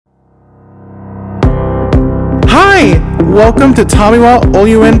Hi, welcome to Tamiwa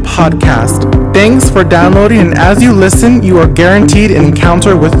Oluen Podcast. Thanks for downloading, and as you listen, you are guaranteed an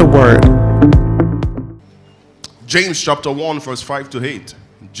encounter with the Word. James chapter 1 verse 5 to 8.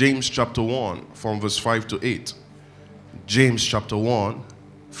 James chapter 1 from verse 5 to 8. James chapter 1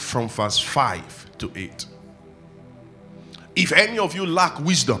 from verse 5 to 8. If any of you lack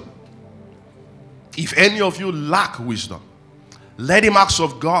wisdom, let him ask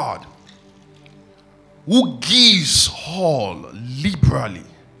of God, who gives all liberally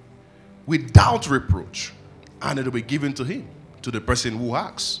without reproach, and it will be given to him, to the person who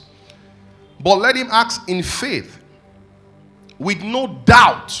asks. But let him ask in faith, with no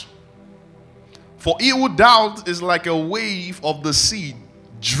doubt. For he who doubts is like a wave of the sea,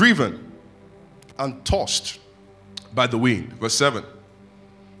 driven and tossed by the wind. Verse 7.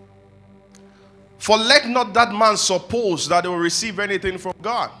 For let not that man suppose that he will receive anything from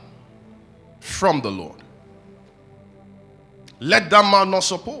God, from the Lord. Let that man not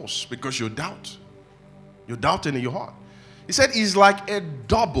suppose, because you doubt. You're doubting in your heart. He said he's like a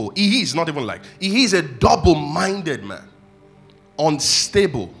double. He is, not even like. He is a double-minded man,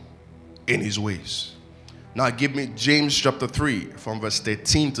 unstable in his ways. Now give me James chapter 3 from verse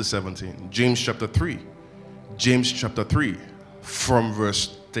 13 to 17. James chapter 3. James chapter 3 from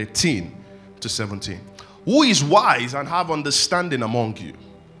verse 13 to 17. Who is wise and have understanding among you?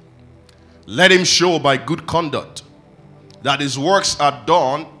 Let him show by good conduct that his works are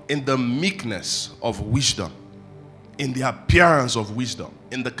done in the meekness of wisdom, in the appearance of wisdom,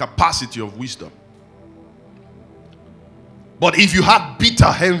 in the capacity of wisdom. But if you have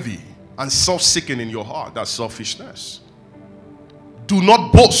bitter envy and self-seeking in your heart, that's selfishness. Do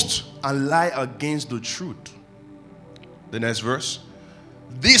not boast and lie against the truth. The next verse.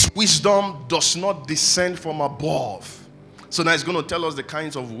 This wisdom does not descend from above. So now it's going to tell us the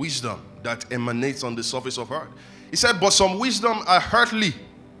kinds of wisdom that emanates on the surface of earth. He said, but some wisdom are earthly.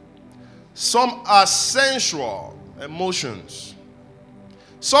 Some are sensual emotions.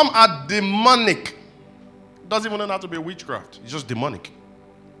 Some are demonic. Doesn't even have to be witchcraft. It's just demonic.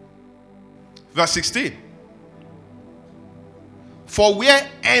 Verse 16. For where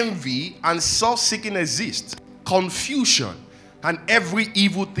envy and self-seeking exist, confusion and every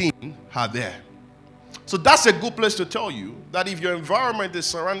evil thing are there. So that's a good place to tell you that if your environment is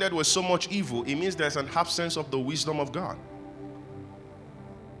surrounded with so much evil, it means there's an absence of the wisdom of God.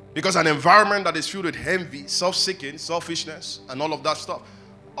 Because an environment that is filled with envy, self-seeking, selfishness, and all of that stuff,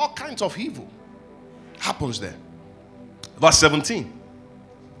 all kinds of evil happens there. Verse 17.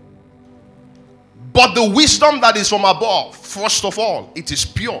 But the wisdom that is from above, first of all, it is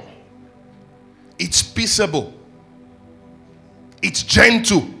pure. It's peaceable. It's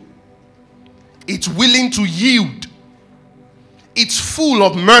gentle. It's willing to yield. It's full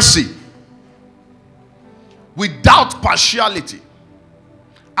of mercy, without partiality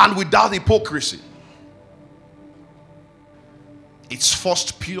and without hypocrisy. It's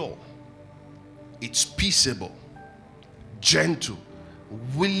first pure. It's peaceable, gentle,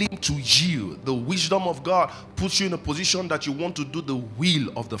 willing to yield. The wisdom of God puts you in a position that you want to do the will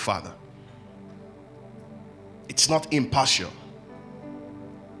of the Father. It's not impartial.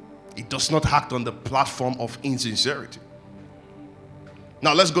 It does not act on the platform of insincerity.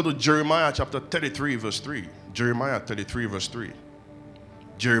 Now let's go to Jeremiah chapter 33 verse 3. Jeremiah 33 verse 3.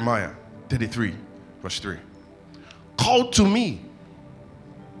 Jeremiah 33 verse 3. Call to me.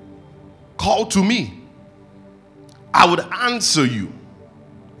 Call to me. I would answer you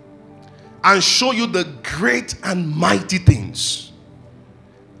and show you the great and mighty things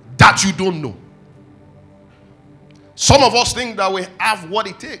that you don't know. Some of us think that we have what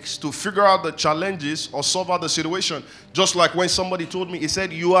it takes to figure out the challenges or solve out the situation. Just like when somebody told me, he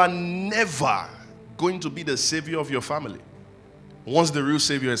said, you are never going to be the savior of your family once the real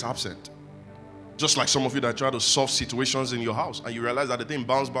savior is absent. Just like some of you that try to solve situations in your house and you realize that the thing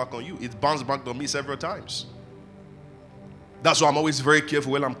bounced back on you. It bounced back on me several times. That's why I'm always very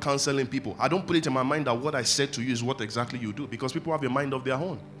careful when I'm counseling people. I don't put it in my mind that what I said to you is what exactly you do, because people have a mind of their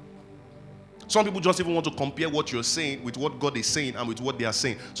own. Some people just even want to compare what you're saying with what God is saying and with what they are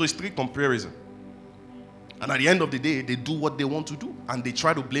saying. So it's strict comparison. And at the end of the day, they do what they want to do. And they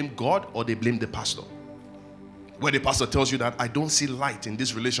try to blame God or they blame the pastor. Where the pastor tells you that I don't see light in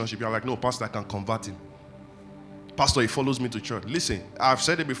this relationship. You're like, no, pastor, I can convert him. Pastor, he follows me to church. Listen, I've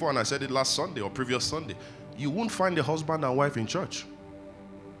said it before and I said it last Sunday or previous Sunday. You won't find a husband and wife in church.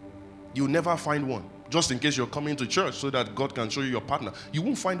 You'll never find one. Just in case you're coming to church so that God can show you your partner. You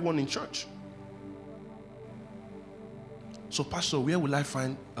won't find one in church. So, pastor, where will I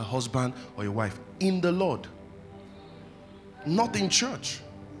find a husband or a wife? In the Lord. Not in church.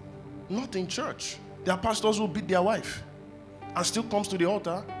 Not in church. There are pastors who beat their wife and still comes to the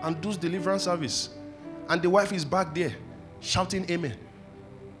altar and does deliverance service. And the wife is back there shouting amen.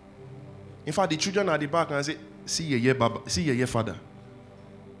 In fact, the children are at the back and say, see ye, Baba, see ye, father.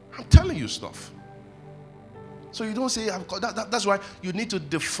 I'm telling you stuff. So you don't say, that's why you need to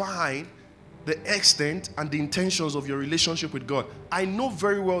define the extent and the intentions of your relationship with God. I know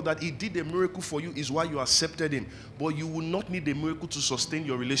very well that He did a miracle for you is why you accepted Him. But you will not need a miracle to sustain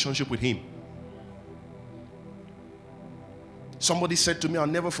your relationship with Him. Somebody said to me, I'll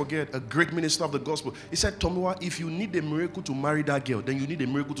never forget, a great minister of the gospel. He said, Tomiwa, if you need a miracle to marry that girl, then you need a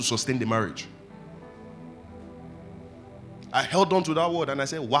miracle to sustain the marriage. I held on to that word and I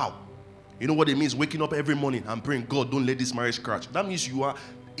said, wow. You know what it means? Waking up every morning and praying, God, don't let this marriage crash. That means you are...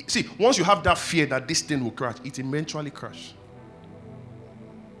 See, once you have that fear that this thing will crash, it eventually crash.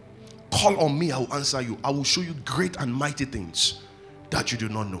 Call on me, I will answer you. I will show you great and mighty things that you do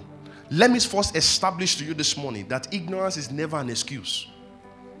not know. Let me first establish to you this morning that ignorance is never an excuse.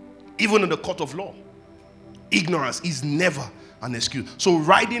 Even in the court of law, ignorance is never an excuse. So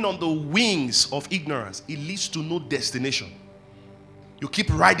riding on the wings of ignorance, it leads to no destination. You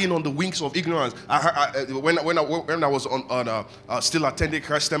keep riding on the wings of ignorance. When I was still attending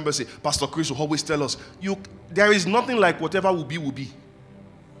Christ Embassy, Pastor Chris will always tell us, there is nothing like whatever will be, will be.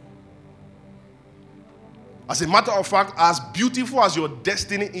 As a matter of fact, as beautiful as your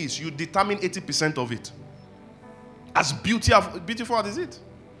destiny is, you determine 80% of it. As beautiful as it,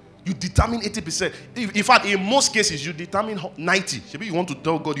 you determine 80%. In fact, in most cases, you determine 90%. Maybe you want to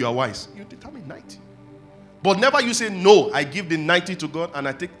tell God you are wise. You determine 90%. But never you say, no, I give the 90 to God and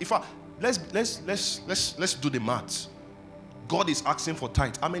I take... In fact, let's do the maths. God is asking for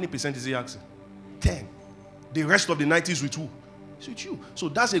tithe. How many percent is He asking? 10. The rest of the 90 is with who? It's with you. So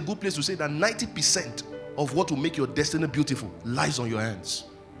that's a good place to say that 90% of what will make your destiny beautiful lies on your hands.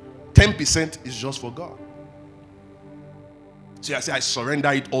 10% is just for God. So I say, I surrender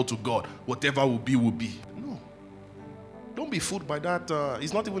it all to God. Whatever will be, will be. No. Don't be fooled by that.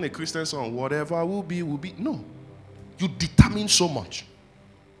 It's not even a Christian song. Whatever will be, will be. No. You determine so much.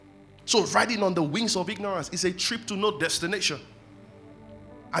 So riding on the wings of ignorance is a trip to no destination.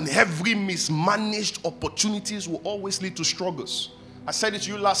 And every mismanaged opportunities will always lead to struggles. I said it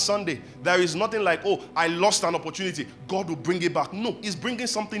to you last Sunday. There is nothing like, oh, I lost an opportunity. God will bring it back. No, He's bringing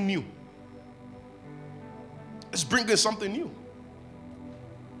something new. It's bringing something new.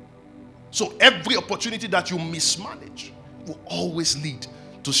 So every opportunity that you mismanage will always lead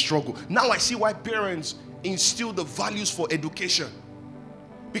to struggle. Now I see why parents instill the values for education.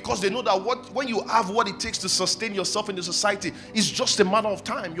 Because they know that when you have what it takes to sustain yourself in the society, it's just a matter of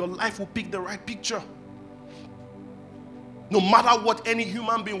time. Your life will pick the right picture. No matter what any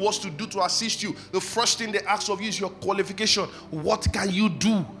human being wants to do to assist you, the first thing they ask of you is your qualification. What can you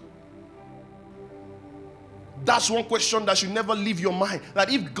do? That's one question that should never leave your mind.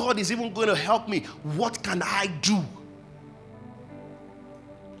 That if God is even going to help me, what can I do?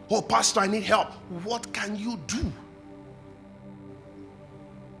 Oh, Pastor, I need help. What can you do?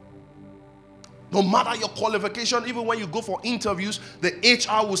 No matter your qualification, even when you go for interviews, the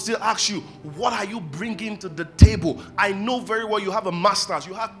HR will still ask you, what are you bringing to the table? I know very well you have a master's,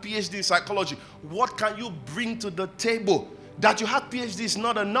 you have PhD in psychology. What can you bring to the table? That you have PhD is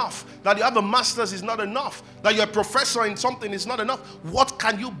not enough. That you have a master's is not enough. That you're a professor in something is not enough. What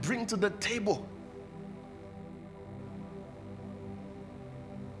can you bring to the table?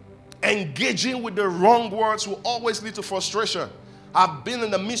 Engaging with the wrong words will always lead to frustration. I've been in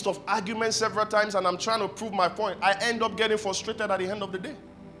the midst of arguments several times and I'm trying to prove my point. I end up getting frustrated at the end of the day.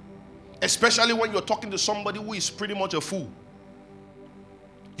 Especially when you're talking to somebody who is pretty much a fool.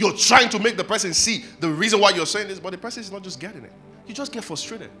 You're trying to make the person see the reason why you're saying this, but the person is not just getting it. You just get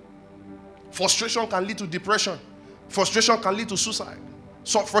frustrated. Frustration can lead to depression. Frustration can lead to suicide.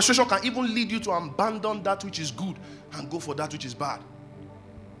 So frustration can even lead you to abandon that which is good and go for that which is bad.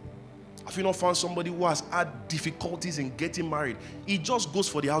 Have you not found somebody who has had difficulties in getting married? He just goes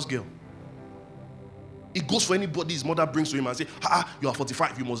for the house girl. He goes for anybody his mother brings to him and say, you are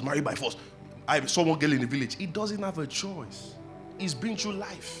 45, you must marry by force. I saw one girl in the village. He doesn't have a choice. He's been through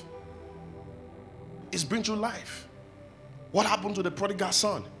life. He's been through life. What happened to the prodigal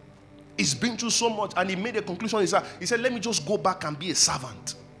son? He's been through so much and he made a conclusion. He said, let me just go back and be a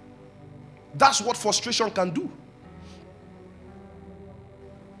servant. That's what frustration can do.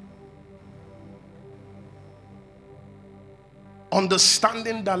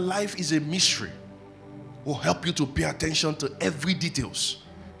 Understanding that life is a mystery will help you to pay attention to every details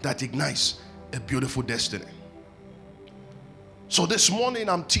that ignites a beautiful destiny. So this morning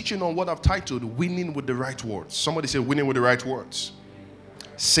I'm teaching on what I've titled Winning with the Right Words. Somebody say winning with the right words.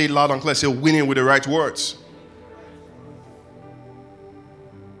 Say it loud and clear. Say winning with the right words.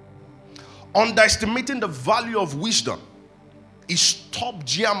 Underestimating the value of wisdom is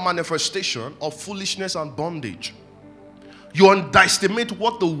top-tier manifestation of foolishness and bondage. You underestimate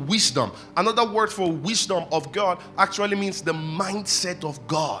what the wisdom, another word for wisdom of God, actually means the mindset of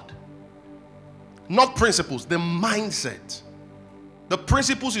God. Not principles, the mindset. The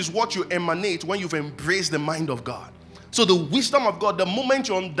principles is what you emanate when you've embraced the mind of God. So the wisdom of God, the moment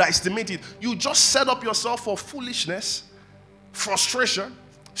you underestimate it, you just set up yourself for foolishness, frustration,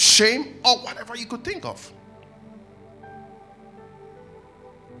 shame, or whatever you could think of.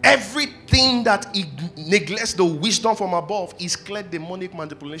 Everything that neglects the wisdom from above is clear demonic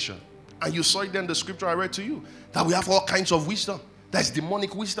manipulation. And you saw it in the scripture I read to you, that we have all kinds of wisdom. That's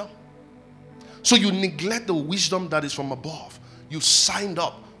demonic wisdom. So you neglect the wisdom that is from above. You signed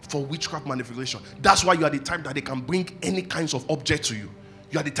up for witchcraft manipulation. That's why you are the type that they can bring any kinds of object to you.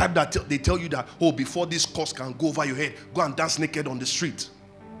 You are the type that they tell you that, oh, before this curse can go over your head, go and dance naked on the street.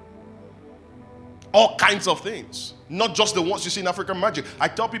 All kinds of things. Not just the ones you see in African Magic. I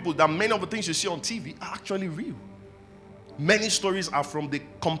tell people that many of the things you see on TV are actually real. Many stories are from the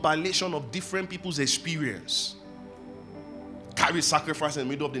compilation of different people's experience. Carry sacrifice in the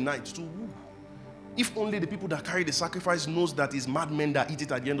middle of the night too. If only the people that carry the sacrifice knows that it's madmen that eat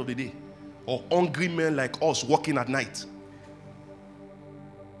it at the end of the day. Or hungry men like us working at night.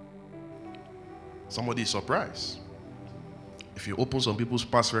 Somebody is surprised. If you open some people's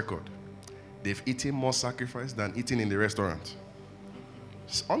past record, they've eaten more sacrifice than eating in the restaurant.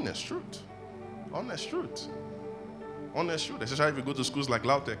 It's honest truth. Honest truth. Honest truth. Especially if you go to schools like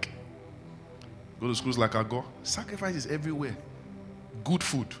Lautech. Go to schools like Agor. Sacrifice is everywhere. Good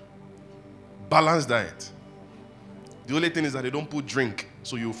food. Balanced diet. The only thing is that they don't put drink.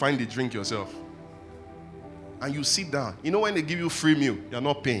 So you find the drink yourself. And you sit down. You know when they give you free meal, you're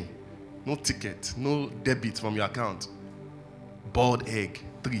not paying. No ticket. No debit from your account. Boiled egg.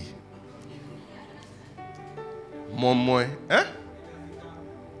 3. Momoy.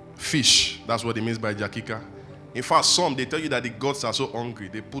 Fish. That's what it means by jakika. In fact, some, they tell you that the gods are so hungry.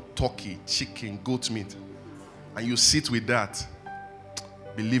 They put turkey, chicken, goat meat. And you sit with that.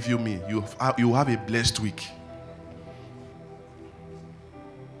 Believe you me, you have a blessed week.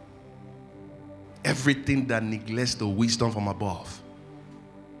 Everything that neglects the wisdom from above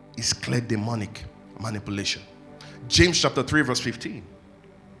is clear demonic manipulation. James chapter 3 verse 15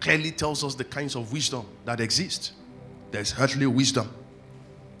 clearly tells us the kinds of wisdom that exist. There's earthly wisdom,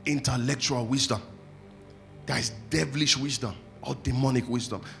 intellectual wisdom, there is devilish wisdom or demonic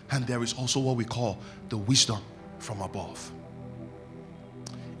wisdom, and there is also what we call the wisdom from above.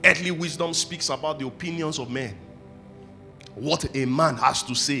 Earthly wisdom speaks about the opinions of men. What a man has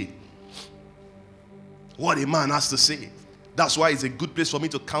to say. What a man has to say. That's why it's a good place for me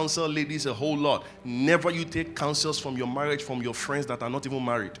to counsel ladies a whole lot. Never you take counsels from your marriage from your friends that are not even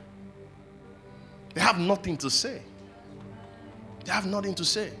married. They have nothing to say. They have nothing to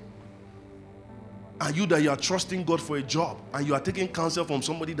say. And you that you are trusting God for a job and you are taking counsel from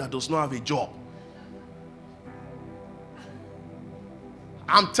somebody that does not have a job.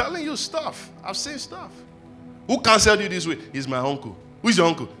 I'm telling you stuff. I've seen stuff. Who counseled you this way? He's my uncle. Who is your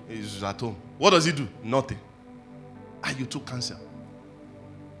uncle? He's at home. What does he do? Nothing. And you took counsel.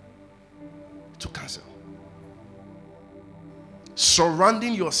 Took counsel.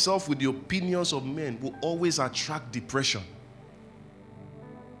 Surrounding yourself with the opinions of men will always attract depression.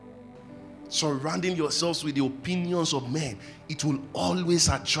 Surrounding yourselves with the opinions of men, it will always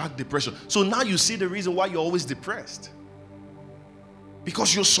attract depression. So now you see the reason why you're always depressed.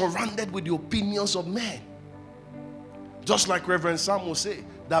 Because you're surrounded with the opinions of men. Just like Reverend Sam will say,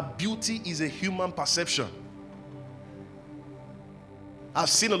 that beauty is a human perception.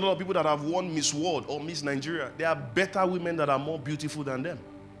 I've seen a lot of people that have won Miss World or Miss Nigeria. There are better women that are more beautiful than them.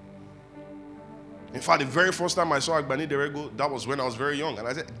 In fact, the very first time I saw Agbani Derego, that was when I was very young. And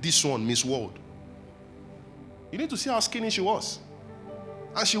I said, this one, Miss World. You need to see how skinny she was.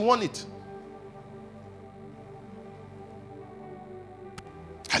 And she won it.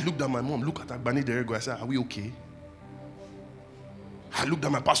 I looked at my mom, look at Agbani Derego. I said, are we okay? I looked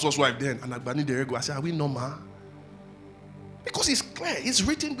at my pastor's wife then, and Agbani Derego. I said, are we normal? Because it's clear. It's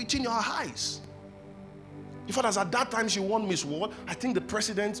written between your eyes. In fact, as at that time she won Miss World, I think the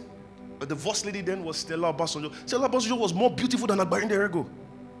president, the first lady then was Stella Obasanjo. Stella Obasanjo was more beautiful than Agbani Derego.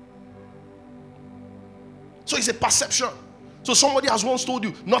 So it's a perception. So somebody has once told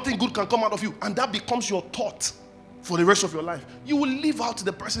you, nothing good can come out of you, and that becomes your thought for the rest of your life. You will live out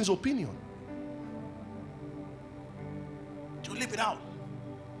the person's opinion. You live it out.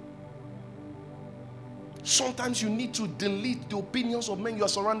 Sometimes you need to delete the opinions of men you are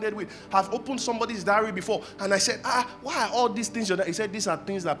surrounded with. I've opened somebody's diary before and I said, why are all these things? He said, these are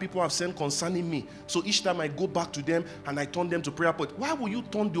things that people have said concerning me. So each time I go back to them and I turn them to prayer point. Why will you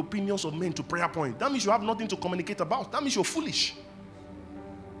turn the opinions of men to prayer point? That means you have nothing to communicate about. That means you're foolish.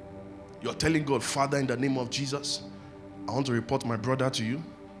 You're telling God, Father, in the name of Jesus, I want to report my brother to you.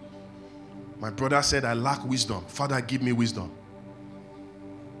 My brother said, I lack wisdom. Father, give me wisdom.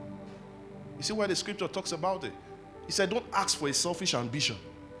 You see why the scripture talks about it? He said, don't ask for a selfish ambition.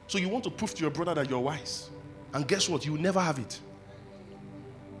 So you want to prove to your brother that you're wise. And guess what? You will never have it.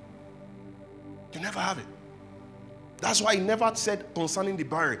 You never have it. That's why he never said concerning the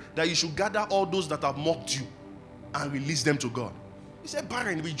barren that you should gather all those that have mocked you and release them to God. He said,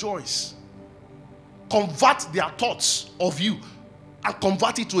 barren, rejoice. Convert their thoughts of you and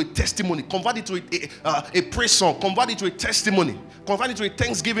convert it to a testimony. Convert it to a praise song. Convert it to a testimony. Convert it to a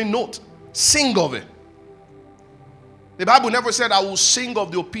thanksgiving note. Sing of it. The Bible never said, I will sing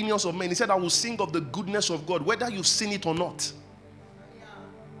of the opinions of men. It said, I will sing of the goodness of God, whether you've seen it or not.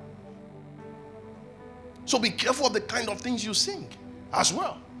 So be careful of the kind of things you sing as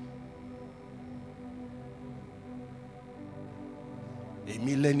well. Why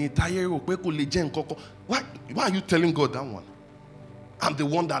are you telling God that one? I'm the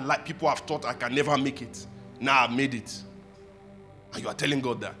one that like people have thought I can never make it. Now I've made it. And you are telling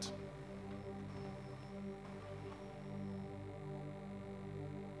God that.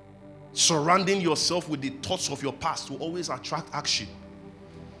 Surrounding yourself with the thoughts of your past will always attract action.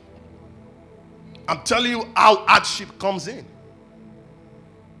 I'm telling you how hardship comes in.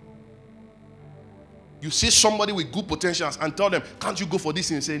 You see somebody with good potentials and tell them, can't you go for this?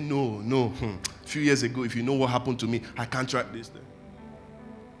 And say, no. A few years ago, if you know what happened to me, I can't try this thing.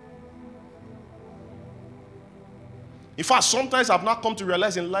 In fact, sometimes I've not come to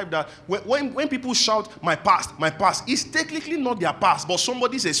realize in life that when people shout, my past, it's technically not their past, but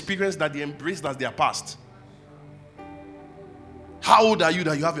somebody's experience that they embraced as their past. How old are you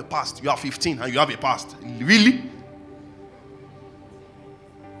that you have a past? You are 15 and you have a past. Really?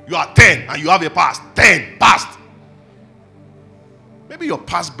 You are 10 and you have a past. 10, past. Maybe your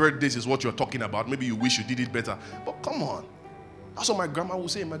past birthdays is what you're talking about. Maybe you wish you did it better. But come on. That's what my grandma would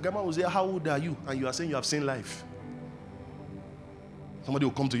say. My grandma would say, how old are you? And you are saying you have seen life. Somebody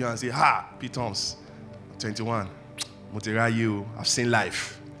will come to you and say, Pete Thomas, 21. Motirayu, I've seen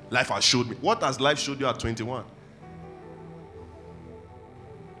life. Life has showed me. What has life showed you at 21?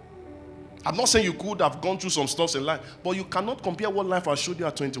 I'm not saying you could have gone through some stuff in life, but you cannot compare what life has showed you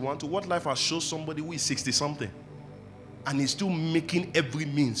at 21 to what life has shown somebody who is 60-something and is still making every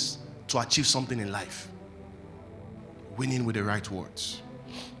means to achieve something in life. Winning with the right words.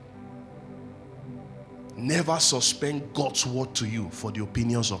 Never suspend God's word to you for the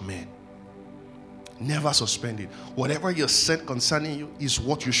opinions of men. Never suspend it. Whatever you said concerning you is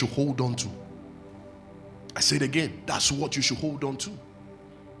what you should hold on to. I say it again. That's what you should hold on to.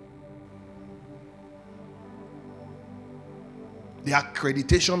 The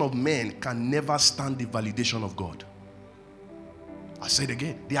accreditation of men can never stand the validation of God. I say it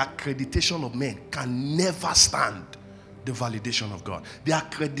again. The accreditation of men can never stand the validation of God. The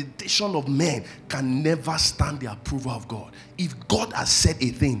accreditation of men can never stand the approval of God. If God has said a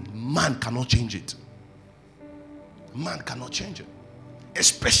thing, man cannot change it. Man cannot change it.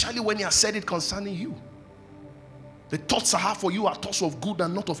 Especially when he has said it concerning you. The thoughts I have for you are thoughts of good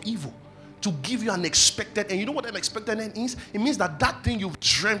and not of evil. To give you an expected end. You know what an expected end is? It means that thing you've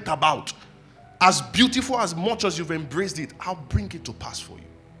dreamt about, as beautiful as much as you've embraced it, I'll bring it to pass for you.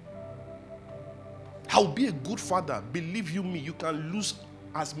 I'll be a good father. Believe you me, you can lose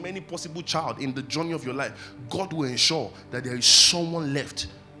as many possible child in the journey of your life. God will ensure that there is someone left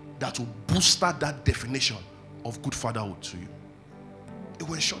that will booster that definition of good fatherhood to you. It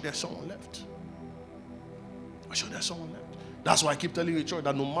will ensure there's someone left. I'm sure there's someone left. That's why I keep telling you, church,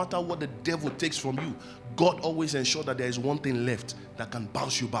 that no matter what the devil takes from you, God always ensures that there is one thing left that can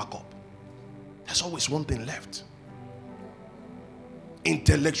bounce you back up. There's always one thing left.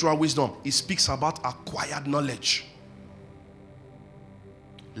 Intellectual wisdom, it speaks about acquired knowledge.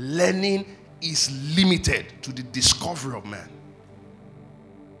 Learning is limited to the discovery of man.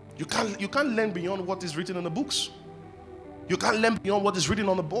 You can't learn beyond what is written in the books. You can't learn beyond what is written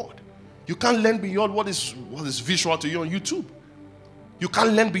on the board. You can't learn beyond what is visual to you on YouTube. You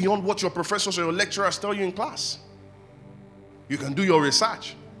can't learn beyond what your professors or your lecturers tell you in class. You can do your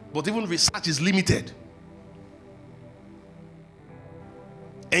research, but even research is limited.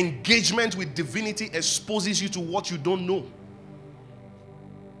 Engagement with divinity exposes you to what you don't know.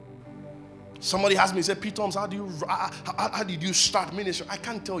 Somebody asked me, he said, Pete Thomas, how did you start ministry? I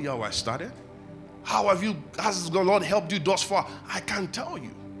can't tell you how I started. Has the Lord helped you thus far? I can't tell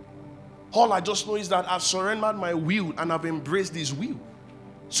you. All I just know is that I've surrendered my will and I've embraced His will.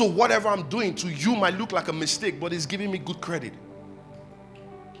 So whatever I'm doing to you might look like a mistake, but it's giving me good credit.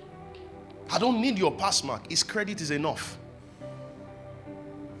 I don't need your pass mark. His credit is enough.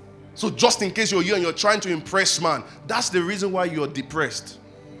 So just in case you're here and you're trying to impress man, that's the reason why you're depressed.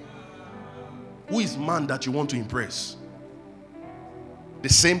 Who is man that you want to impress? The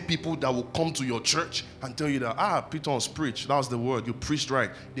same people that will come to your church and tell you that, Peter's preached, that was the word, you preached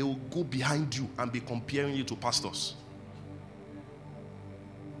right. They will go behind you and be comparing you to pastors.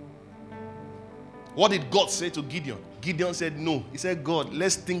 What did God say to Gideon? Gideon said no. He said, God,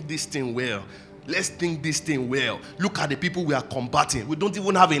 let's think this thing well. Let's think this thing well. Look at the people we are combating. We don't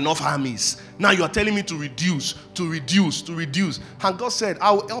even have enough armies. Now you are telling me to reduce. And God said,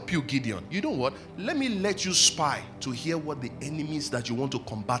 I will help you, Gideon. You know what? Let me let you spy to hear what the enemies that you want to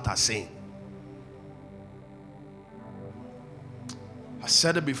combat are saying. I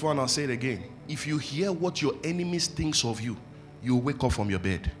said it before and I'll say it again. If you hear what your enemies thinks of you, you wake up from your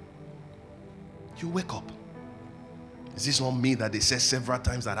bed. You wake up. Is this not me that they said several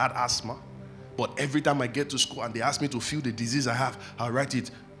times that I had asthma? But every time I get to school and they ask me to feel the disease I have, I'll write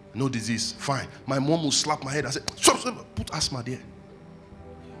it, no disease, fine. My mom will slap my head and say, stop, put asthma there.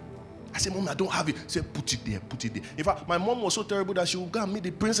 I say, Mom, I don't have it. Say, put it there. In fact, my mom was so terrible that she would go and meet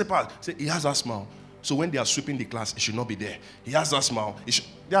the principal. Say, he has asthma. So when they are sweeping the class, it should not be there. He has asthma.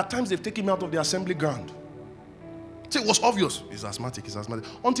 There are times they've taken me out of the assembly ground. Say, it was obvious. He's asthmatic.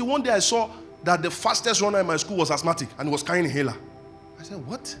 Until one day I saw that the fastest runner in my school was asthmatic and he was carrying inhaler. I said,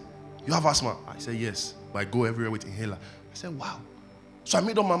 what? You have asthma? I said, yes. But I go everywhere with inhaler. I said, wow. So I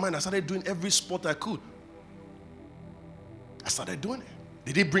made up my mind. I started doing every sport I could. I started doing it.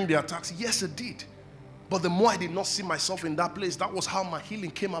 Did it bring the attacks? Yes, it did. But the more I did not see myself in that place, that was how my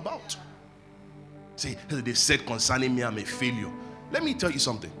healing came about. See, they said concerning me, I'm a failure. Let me tell you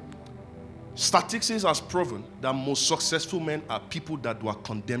something. Statistics has proven that most successful men are people that were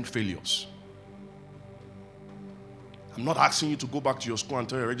condemned failures. I'm not asking you to go back to your school and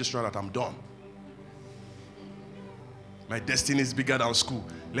tell your registrar that I'm done. My destiny is bigger than school.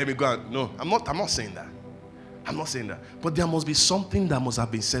 Let me go and... No, I'm not saying that. I'm not saying that. But there must be something that must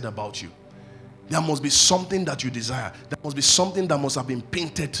have been said about you. There must be something that you desire. There must be something that must have been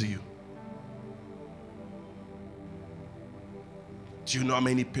painted to you. Do you know how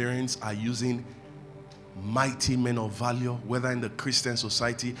many parents are using mighty men of value, whether in the Christian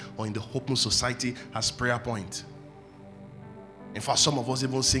society or in the open society, as prayer point? In fact, some of us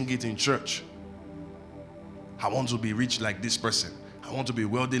even sing it in church. I want to be rich like this person. I want to be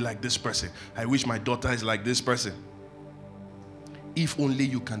wealthy like this person. I wish my daughter is like this person. If only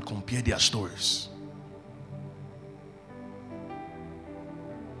you can compare their stories.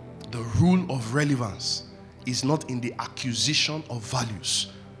 The rule of relevance is not in the acquisition of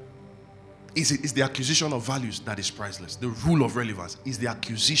values. It's the acquisition of values that is priceless. The rule of relevance is the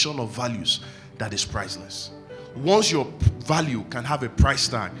acquisition of values that is priceless. Once your value can have a price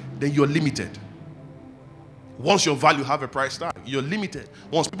tag, then you're limited. Once your value have a price tag, you're limited.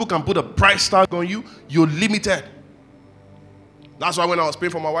 Once people can put a price tag on you, you're limited. That's why when I was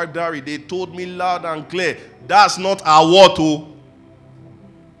paying for my wife dowry, they told me loud and clear, that's not our word.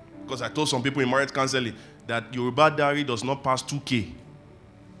 Because I told some people in marriage counseling that Yoruba dowry does not pass 2K.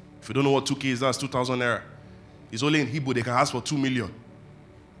 If you don't know what 2K is, that's 2,000 naira. It's only in Igbo they can ask for 2 million.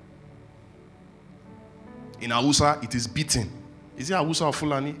 In Hausa, it is beating. Is it Hausa or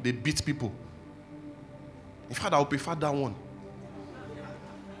Fulani? They beat people. In fact, I would prefer that one.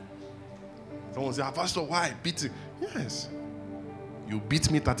 Someone say, Pastor, why beating? Yes. You beat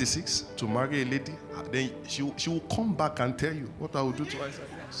me 36 to marry a lady, then she will come back and tell you what I will do to her.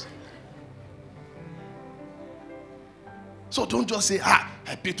 Yes. So don't just say,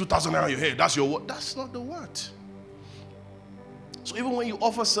 I pay 2,000 naira on your head. That's your word. That's not the word. So even when you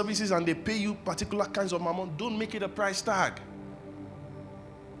offer services and they pay you particular kinds of mammon, don't make it a price tag.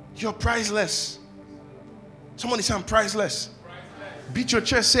 You're priceless. Somebody say, I'm priceless. Beat your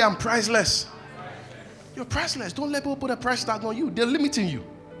chest, say, I'm priceless. You're priceless. Don't let people put a price tag on you. They're limiting you.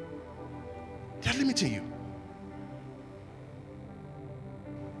 They're limiting you.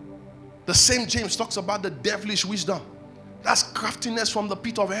 The same James talks about the devilish wisdom. That's craftiness from the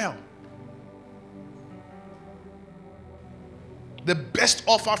pit of hell. The best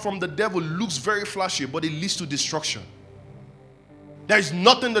offer from the devil looks very flashy, but it leads to destruction. There is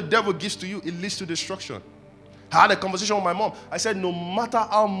nothing the devil gives to you, it leads to destruction. I had a conversation with my mom. I said, no matter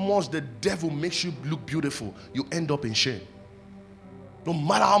how much the devil makes you look beautiful, you end up in shame. No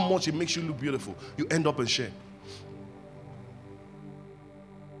matter how much it makes you look beautiful, you end up in shame.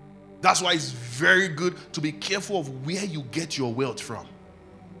 That's why it's very good to be careful of where you get your wealth from.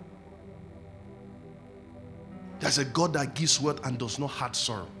 There's a God that gives wealth and does not hard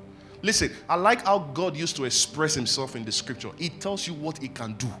sorrow. Listen, I like how God used to express himself in the scripture. He tells you what he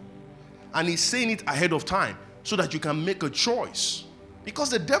can do. And he's saying it ahead of time so that you can make a choice. Because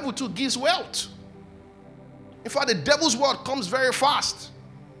the devil too gives wealth. In fact, the devil's wealth comes very fast.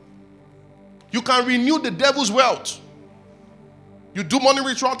 You can renew the devil's wealth. You do money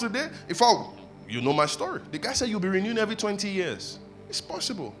ritual today. In fact, you know my story. The guy said you'll be renewing every 20 years. It's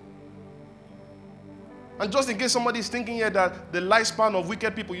possible. And just in case somebody's thinking here that the lifespan of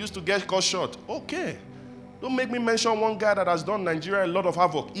wicked people used to get cut short. Okay. Don't make me mention one guy that has done Nigeria a lot of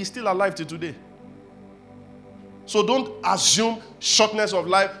havoc. He's still alive till today. So don't assume shortness of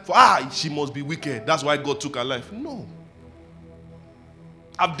life for, she must be wicked. That's why God took her life. No.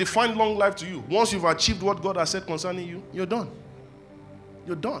 I've defined long life to you. Once you've achieved what God has said concerning you, you're done.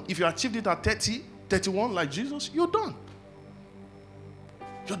 You're done. If you achieved it at 30, 31 like Jesus, you're done.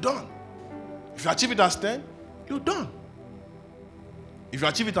 You're done. If you achieve it as 10, you're done. If you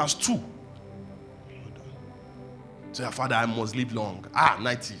achieve it as 2, you're done. Say, Father, I must live long.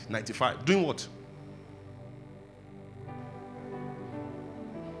 90, 95. Doing what?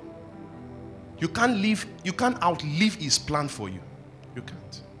 You can't outlive his plan for you. You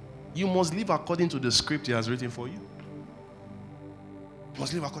can't. You must live according to the script he has written for you. You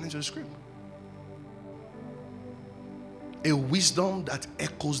must live according to the script. A wisdom that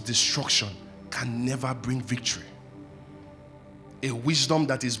echoes destruction can never bring victory. A wisdom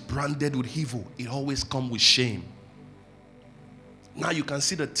that is branded with evil, it always comes with shame. Now you can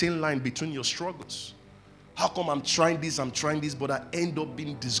see the thin line between your struggles. How come I'm trying this, but I end up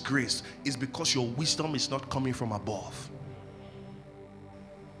being disgraced? It's because your wisdom is not coming from above.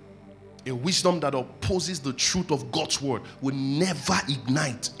 A wisdom that opposes the truth of God's word will never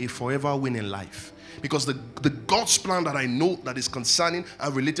ignite a forever win in life. Because the God's plan that I know that is concerning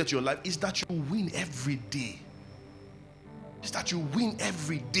and related to your life is that you win every day. It's that you win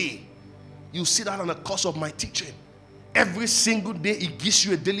every day. You see that on the course of my teaching. Every single day it gives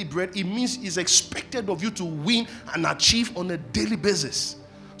you a daily bread. It means it's expected of you to win and achieve on a daily basis.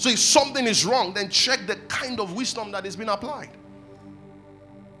 So if something is wrong, then check the kind of wisdom that is being applied.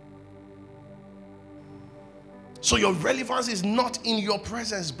 So your relevance is not in your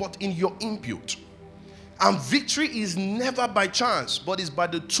presence, but in your input. And victory is never by chance, but is by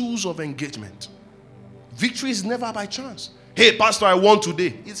the tools of engagement. Victory is never by chance. Hey, Pastor, I won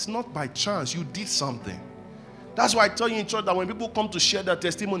today. It's not by chance. You did something. That's why I tell you in church that when people come to share their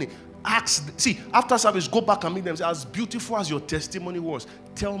testimony, after service, go back and meet them. Say, as beautiful as your testimony was,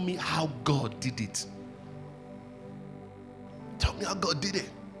 tell me how God did it. Tell me how God did it.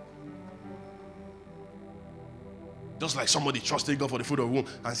 Just like somebody trusting God for the fruit of the womb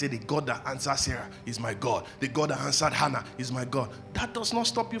and say, the God that answered Sarah is my God. The God that answered Hannah is my God. That does not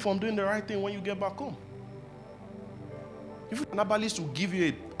stop you from doing the right thing when you get back home. If an herbalist will give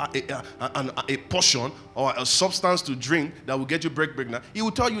you a portion or a substance to drink that will get you pregnant, he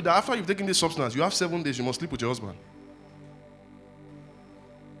will tell you that after you've taken this substance, you have 7 days, you must sleep with your husband.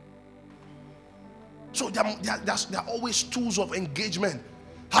 So there are always tools of engagement.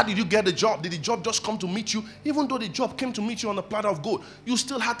 How did you get the job? Did the job just come to meet you? Even though the job came to meet you on a platter of gold, you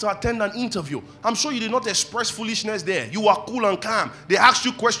still had to attend an interview. I'm sure you did not express foolishness there. You were cool and calm. They asked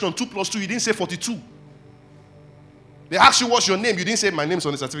you question 2 plus 2, you didn't say 42. They asked you what's your name, you didn't say my name's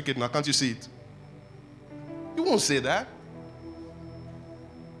on the certificate now, can't you see it? You won't say that.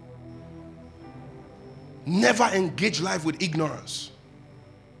 Never engage life with ignorance.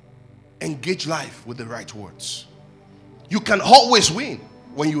 Engage life with the right words. You can always win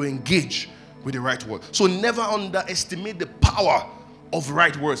when you engage with the right word. So never underestimate the power of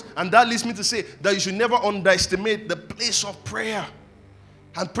right words. And that leads me to say that you should never underestimate the place of prayer.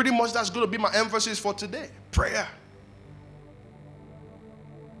 And pretty much that's going to be my emphasis for today. Prayer.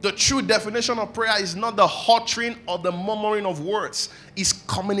 The true definition of prayer is not the uttering or the murmuring of words. It's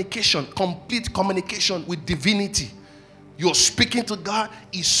communication, complete communication with divinity. You're speaking to God,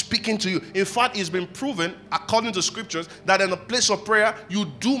 He's speaking to you. In fact, it's been proven, according to scriptures, that in a place of prayer, you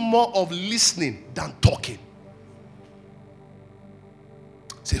do more of listening than talking.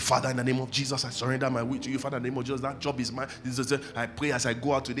 Say, Father, in the name of Jesus, I surrender my will to you. Father, in the name of Jesus, that job is mine. I pray as I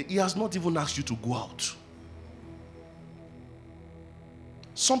go out today. He has not even asked you to go out.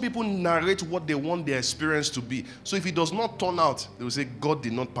 Some people narrate what they want their experience to be. So if it does not turn out, they will say, God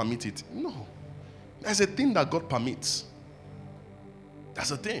did not permit it. No. There's a thing that God permits.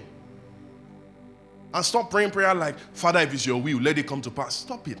 That's a thing. And stop praying prayer like, Father, if it's your will, let it come to pass.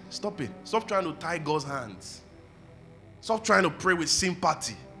 Stop it. Stop it. Stop trying to tie God's hands. Stop trying to pray with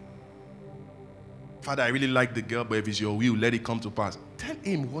sympathy. Father, I really like the girl, but if it's your will, let it come to pass. Tell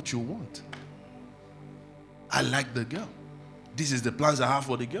him what you want. I like the girl. This is the plans I have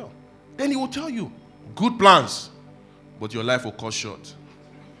for the girl. Then he will tell you, good plans, but your life will cut short.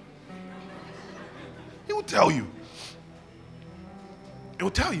 He will tell you. He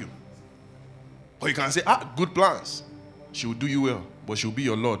will tell you. Or you can say, good plans. She will do you well, but she'll be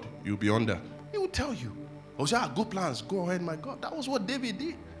your Lord. You'll be under. He will tell you. Or say, good plans. Go ahead, my God. That was what David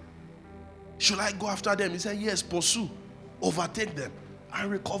did. Should I go after them? He said, yes, pursue. Overtake them and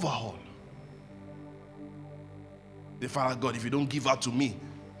recover all. The Father God, if you don't give out to me,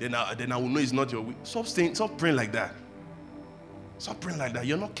 then I will know it's not your will. Stop praying like that. Stop praying like that.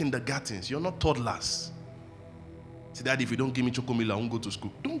 You're not kindergartens. You're not toddlers. Say, Daddy, if you don't give me chocomila, I won't go to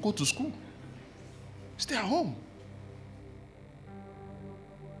school. Don't go to school. Stay at home.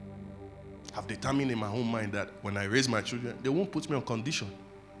 I've determined in my own mind that when I raise my children, they won't put me on condition.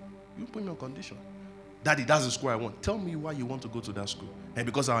 You put me on condition. Daddy, that's the school I want. Tell me why you want to go to that school. And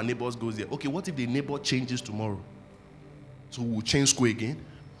because our neighbors goes there. Okay, what if the neighbor changes tomorrow? So we'll change school again?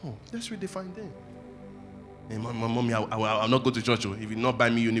 Oh, let's redefine them. And my mommy, I'll not go to church if you not buy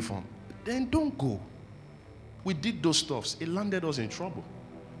me uniform. Then don't go. We did those stuffs. It landed us in trouble.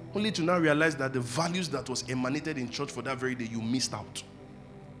 Only to now realize that the values that was emanated in church for that very day, you missed out.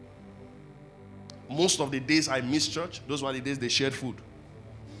 Most of the days I missed church, those were the days they shared food.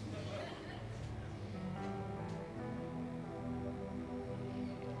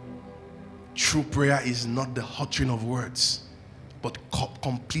 True prayer is not the uttering of words, but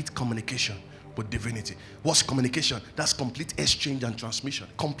complete communication with divinity. What's communication? That's complete exchange and transmission.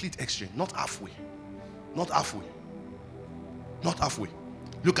 Complete exchange, not halfway. Not halfway. Not halfway.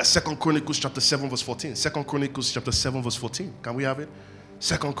 Look at 2 Chronicles chapter 7 verse 14. 2 Chronicles chapter 7 verse 14. Can we have it?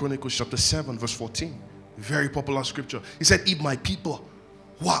 2 Chronicles chapter 7 verse 14. Very popular scripture. He said, if my people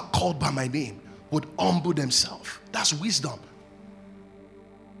who are called by my name would humble themselves. That's wisdom.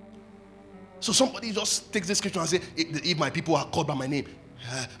 So somebody just takes this scripture and say, if my people are called by my name,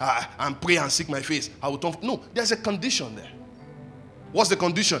 and pray and seek my face, I will turn. No, there's a condition there. What's the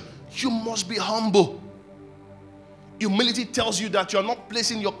condition? You must be humble. Humility tells you that you're not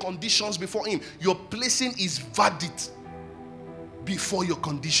placing your conditions before him. You're placing his verdict before your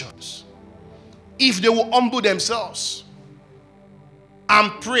conditions. If they will humble themselves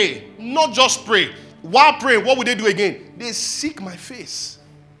and pray, not just pray. While praying, what will they do again? They seek my face.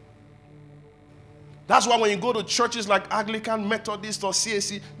 That's why when you go to churches like Anglican, Methodist, or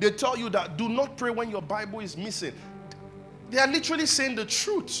CAC, they tell you that do not pray when your Bible is missing. They are literally saying the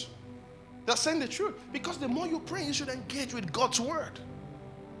truth. They're saying the truth. Because the more you pray, you should engage with God's word.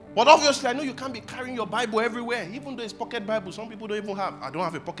 But obviously, I know you can't be carrying your Bible everywhere. Even though it's pocket Bible, some people don't even have. I don't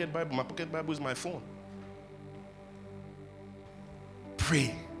have a pocket Bible. My pocket Bible is my phone.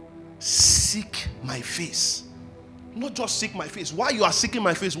 Pray. Seek my face. Not just seek my face. While you are seeking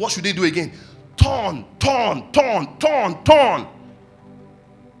my face, what should they do again? Turn. Tell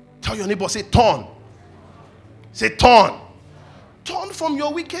your neighbor, say turn. Say turn. Turn from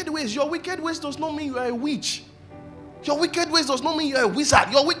your wicked ways. Your wicked ways does not mean you are a witch. Your wicked ways does not mean you are a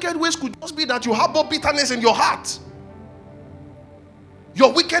wizard. Your wicked ways could just be that you harbor bitterness in your heart.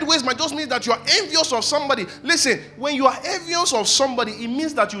 Your wicked ways might just mean that you are envious of somebody. Listen, when you are envious of somebody, it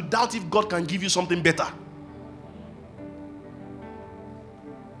means that you doubt if God can give you something better.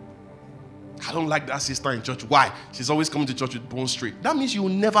 I don't like that sister in church. Why? She's always coming to church with bones straight. That means you will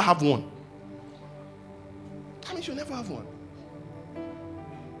never have one. That means you'll never have one.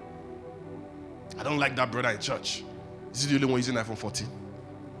 I don't like that brother in church. This is the only one using iPhone 14.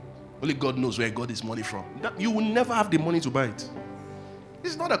 Only God knows where he got his money from. You will never have the money to buy it.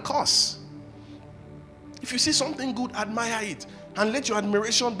 This is not a curse. If you see something good, admire it. And let your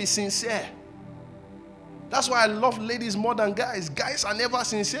admiration be sincere. That's why I love ladies more than guys. Guys are never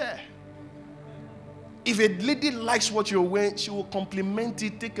sincere. If a lady likes what you're wearing, she will compliment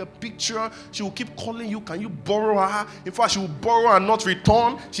it, take a picture. She will keep calling you. Can you borrow her? In fact, she will borrow and not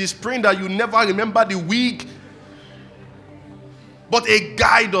return. She's praying that you never remember the wig. But a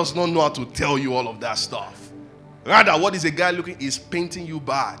guy does not know how to tell you all of that stuff. Rather, what is a guy looking? He's painting you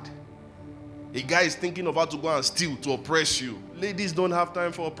bad. A guy is thinking of how to go and steal to oppress you. Ladies don't have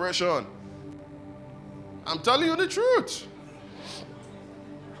time for oppression. I'm telling you the truth.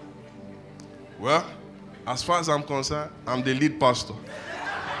 Well, as far as I'm concerned, I'm the lead pastor.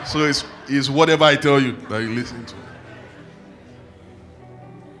 So it's whatever I tell you that you listen to.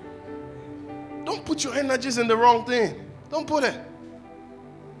 Don't put your energies in the wrong thing. Don't put it.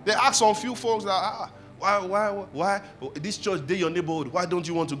 They ask some few folks that, why this church, they your neighborhood, why don't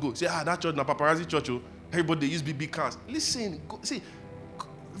you want to go? Say, that church, na paparazzi church, everybody they use big cars. Listen, see,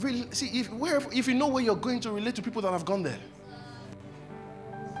 See, if you know where you're going to, relate to people that have gone there.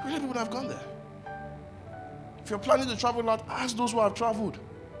 Relate to people that have gone there. If you're planning to travel out, ask those who have traveled.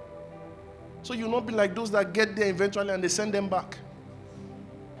 So you'll not be like those that get there eventually and they send them back.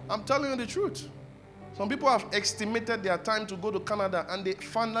 I'm telling you the truth. Some people have estimated their time to go to Canada and they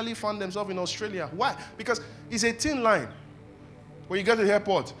finally found themselves in Australia. Why? Because it's a thin line. When you get to the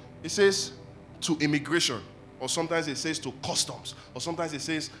airport, it says to immigration, or sometimes it says to customs, or sometimes it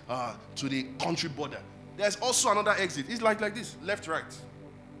says to the country border. There's also another exit. It's like this, left, right.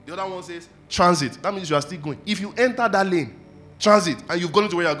 The other one says transit. That means you are still going. If you enter that lane, transit, and you've gone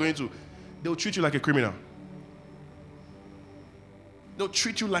to where you're going to, they'll treat you like a criminal. They'll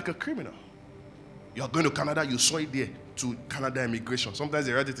treat you like a criminal. You're going to Canada, you saw it there, to Canada immigration. Sometimes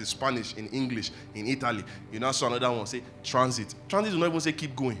they write it in Spanish, in English, in Italy. You now saw another one say transit. Transit will not even say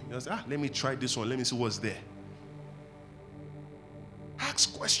keep going. You say, let me try this one. Let me see what's there.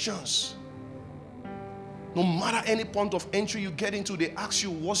 Ask questions. No matter any point of entry you get into, they ask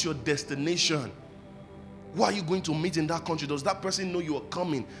you, what's your destination? Who are you going to meet in that country? Does that person know you are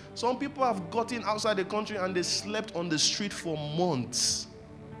coming? Some people have gotten outside the country and they slept on the street for months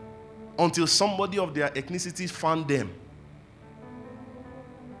until somebody of their ethnicity found them.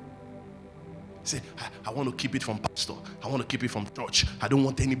 Say, I want to keep it from pastor. I want to keep it from church. I don't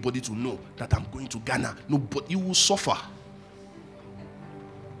want anybody to know that I'm going to Ghana. No, but you will suffer.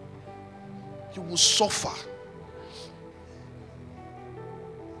 You will suffer.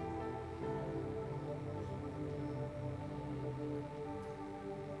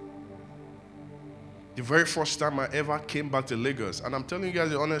 The very first time I ever came back to Lagos, and I'm telling you guys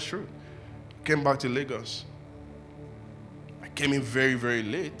the honest truth, came back to Lagos. I came in very, very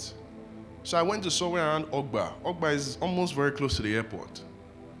late. So I went to somewhere around Ogba. Ogba is almost very close to the airport.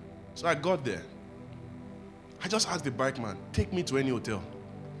 So I got there. I just asked the bike man, take me to any hotel.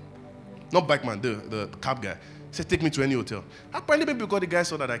 Not bike man, the cab guy. He said, take me to any hotel. Apparently maybe because the guy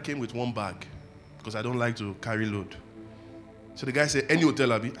saw that I came with one bag, because I don't like to carry load. So the guy said, any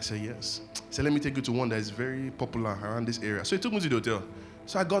hotel, Abi? I said, yes. He said, let me take you to one that is very popular around this area. So he took me to the hotel.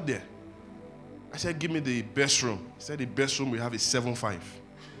 So I got there. I said, give me the best room. He said, the best room we have is 7.5.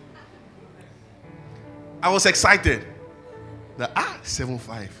 I was excited.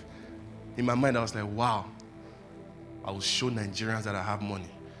 7.5. In my mind, I was like, wow. I will show Nigerians that I have money.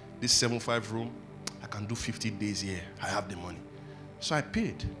 This 7.5 room, I can do 50 days here. I have the money. So I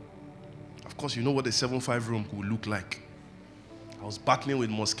paid. Of course, you know what the 7.5 room would look like. I was battling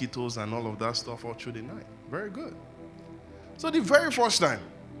with mosquitoes and all of that stuff all through the night. Very good. So the very first time,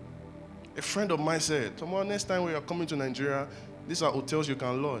 a friend of mine said, tomorrow, next time when you're coming to Nigeria, these are hotels you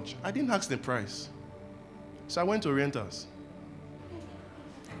can lodge. I didn't ask the price. So I went to Orientas.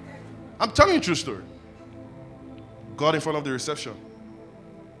 I'm telling you a true story. Got in front of the reception.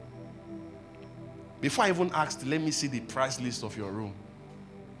 Before I even asked, let me see the price list of your room.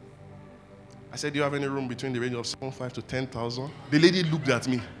 I said, do you have any room between the range of 7.5 to 10,000? The lady looked at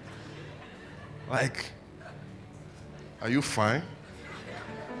me like, are you fine?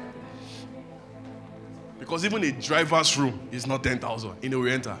 Because even a driver's room is not 10,000 in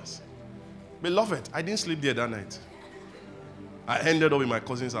Orientas. Beloved, I didn't sleep there that night. I ended up in my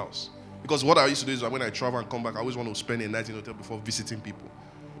cousin's house. Because what I used to do is when I travel and come back, I always want to spend a night in a hotel before visiting people.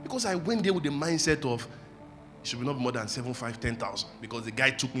 Because I went there with the mindset of, it should be not more than 7.5, 10,000. Because the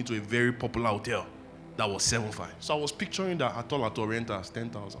guy took me to a very popular hotel that was 7.5. So I was picturing that at Orientas,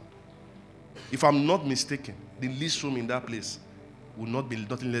 10,000. If I'm not mistaken, the least room in that place will not be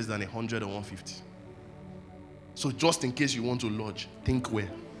nothing less than 100 or 150. So just in case you want to lodge, think well.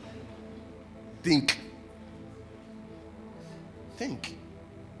 Think.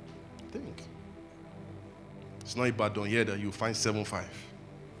 It's not Ibadan here that you find 7.5.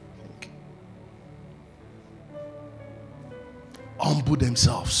 Think. Humble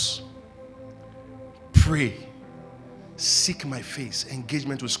themselves. Pray. Seek my face.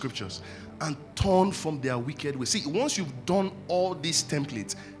 Engagement with scriptures. And turn from their wicked ways. See, once you've done all these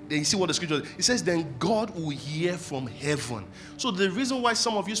templates, then you see what the scripture says. It says, then God will hear from heaven. So the reason why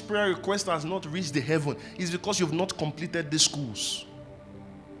some of your prayer request has not reached the heaven is because you've not completed the schools.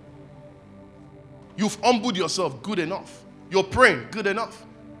 You've humbled yourself, good enough. You're praying, good enough.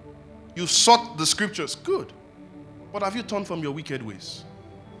 You've sought the scriptures, good. But have you turned from your wicked ways?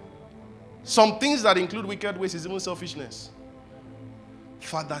 Some things that include wicked ways is even selfishness.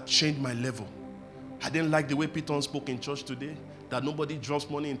 Father, change my level. I didn't like the way Peter spoke in church today, that nobody drops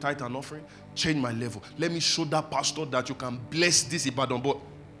money in tithe and offering. Change my level. Let me show that pastor that you can bless this Ibadan, but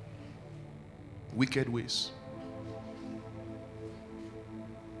wicked ways.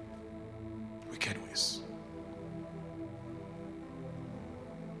 Wicked ways.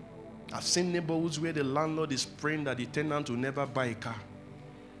 I've seen neighborhoods where the landlord is praying that the tenant will never buy a car.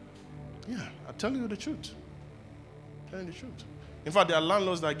 Yeah, I'm telling you the truth. I'm telling you the truth. In fact, there are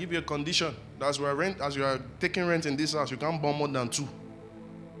landlords that give you a condition that as you are taking rent in this house, you can't burn more than 2.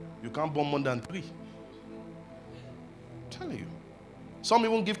 You can't burn more than 3. I'm telling you. Some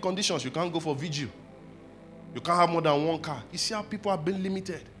even give conditions. You can't go for vigil. You can't have more than 1 car. You see how people are being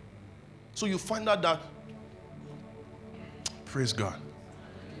limited. So you find out that, praise God.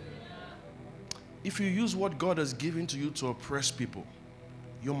 If you use what God has given to you to oppress people,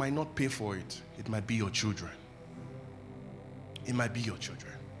 you might not pay for it. It might be your children. It might be your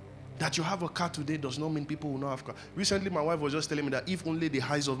children. That you have a car today does not mean people will not have car. Recently, my wife was just telling me that if only the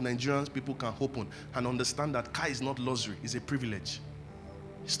eyes of Nigerians people can open and understand that car is not luxury, it's a privilege.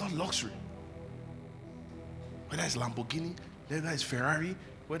 It's not luxury. Whether it's Lamborghini, whether it's Ferrari,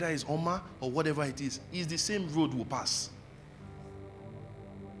 whether it's Oma or whatever it is, it's the same road we'll pass.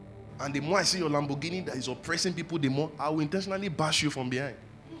 And the more I see your Lamborghini that is oppressing people, the more I will intentionally bash you from behind.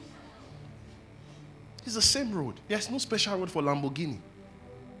 It's the same road. There's no special road for Lamborghini.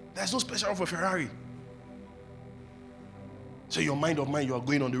 There's no special road for Ferrari. So your mind of mine, you are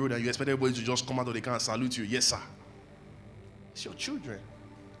going on the road and you expect everybody to just come out of the car and salute you. Yes, sir. It's your children.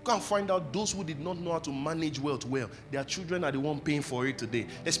 Go and find out those who did not know how to manage wealth well. Their children are the one paying for it today.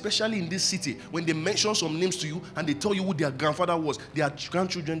 Especially in this city, when they mention some names to you and they tell you who their grandfather was, their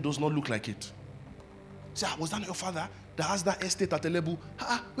grandchildren does not look like it. Say, was that not your father that has that estate at Elebu?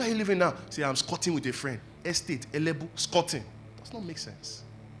 Where are you living now? Say, I'm squatting with a friend. Estate, Elebu, squatting. Does not make sense.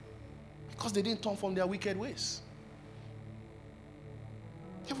 Because they didn't turn from their wicked ways.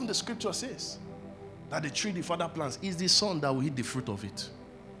 Even the scripture says that the tree the father plants is the son that will eat the fruit of it.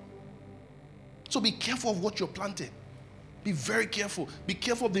 So be careful of what you're planting. Be very careful. Be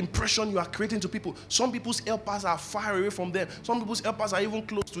careful of the impression you are creating to people. Some people's helpers are far away from them. Some people's helpers are even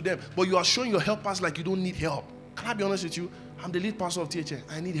close to them. But you are showing your helpers like you don't need help. Can I be honest with you? I'm the lead pastor of THN.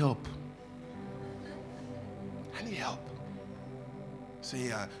 I need help. I need help.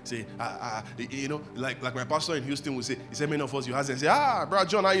 Like my pastor in Houston would say, he said, many of us, you ask and say, brother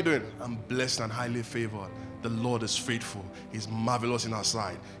John, how you doing? I'm blessed and highly favored. The Lord is faithful. He's marvelous in our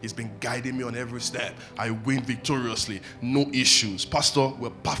side. He's been guiding me on every step. I win victoriously. No issues. Pastor,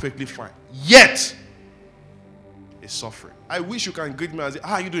 we're perfectly fine. Yet, it's suffering. I wish you can greet me and say,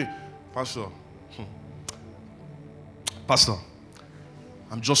 how are you doing? Pastor, Pastor,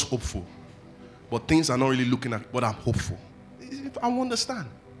 I'm just hopeful. But things are not really looking at what I'm hopeful. I understand.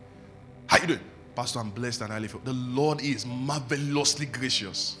 How you doing? Pastor, I'm blessed and highly favored. The Lord is marvelously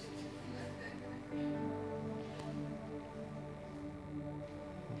gracious.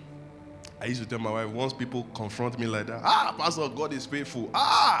 I used to tell my wife, once people confront me like that, Pastor, God is faithful.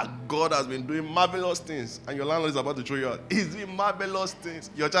 God has been doing marvelous things. And your landlord is about to throw you out. He's doing marvelous things.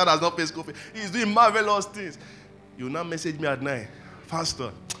 Your child has not paid school fee. He's doing marvelous things. You now message me at night,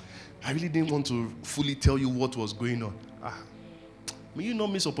 Pastor, I really didn't want to fully tell you what was going on. May you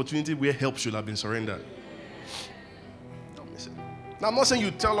not miss opportunity where help should have been surrendered. Don't miss it. Now, I'm not saying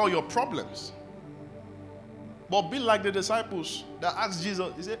you tell all your problems. But be like the disciples that asked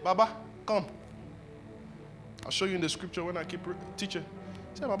Jesus, he said, Baba, come. I'll show you in the scripture when I keep teaching.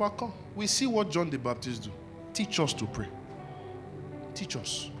 He said, Baba, come. We see what John the Baptist do. Teach us to pray. Teach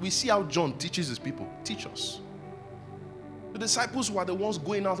us. We see how John teaches his people. Teach us. The disciples were the ones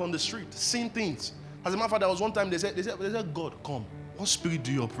going out on the street, seeing things. As a matter of fact, there was one time they said, God, come. What spirit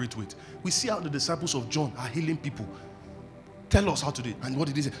do you operate with? We see how the disciples of John are healing people. Tell us how to do it. And what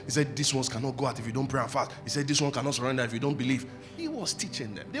did he say? He said, this ones cannot go out if you don't pray and fast. He said, this one cannot surrender if you don't believe. He was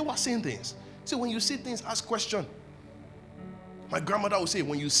teaching them. They were saying things. So when you see things, ask question. My grandmother would say,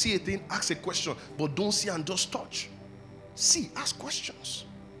 when you see a thing, ask a question. But don't see and just touch. See, ask questions.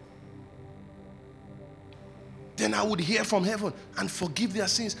 Then I would hear from heaven and forgive their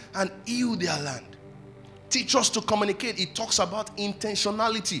sins and heal their land. Teach us to communicate. It talks about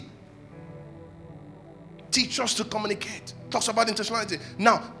intentionality. Teach us to communicate. Talks about intentionality.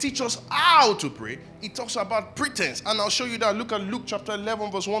 Now, teach us how to pray. It talks about pretense. And I'll show you that. Look at Luke chapter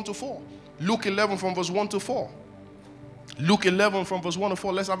 11, verse 1 to 4. Luke 11 from verse 1 to 4. Luke 11 from verse 1 to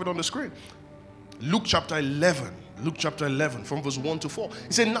 4. Let's have it on the screen. Luke chapter 11. Luke chapter 11 from verse 1 to 4.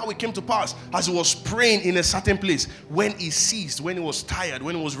 He said, now it came to pass as he was praying in a certain place, when he ceased, when he was tired,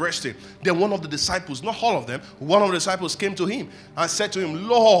 when he was resting, then one of the disciples, not all of them, one of the disciples came to him and said to him,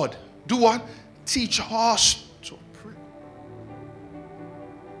 Lord, do what? Teach us to pray.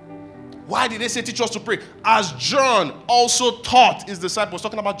 Why did they say teach us to pray? As John also taught his disciples,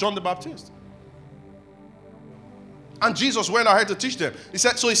 talking about John the Baptist. And Jesus went ahead to teach them. He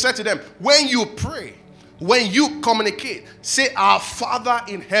said to them, when you pray, When you communicate, say, our Father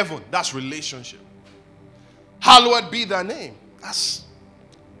in heaven. That's relationship. Hallowed be thy name. That's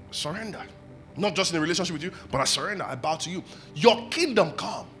surrender. Not just in a relationship with you, but I surrender. I bow to you. Your kingdom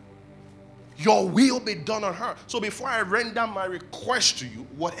come. Your will be done on earth. So before I render my request to you,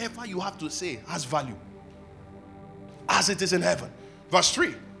 whatever you have to say has value. As it is in heaven. Verse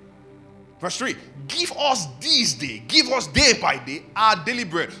 3. Verse 3, give us this day, give us day by day our daily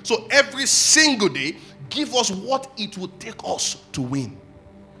bread. So every single day, give us what it will take us to win.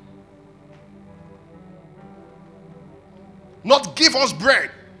 Not give us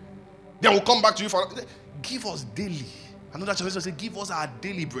bread, then we'll come back to you for. Give us daily. Another translation says, give us our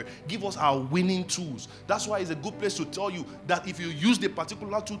daily bread. Give us our winning tools. That's why it's a good place to tell you that if you use the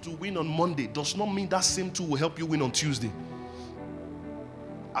particular tool to win on Monday, does not mean that same tool will help you win on Tuesday.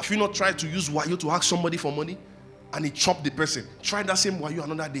 Have you not tried to use wayo to ask somebody for money and he chopped the person? Try that same wayo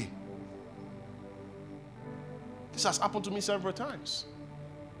another day. This has happened to me several times.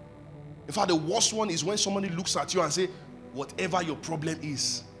 In fact, the worst one is when somebody looks at you and say, whatever your problem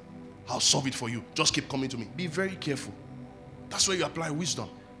is, I'll solve it for you. Just keep coming to me. Be very careful. That's where you apply wisdom.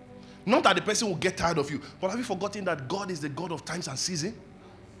 Not that the person will get tired of you, but have you forgotten that God is the God of times and season?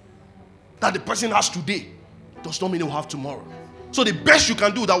 That the person has today does not mean he will have tomorrow. So the best you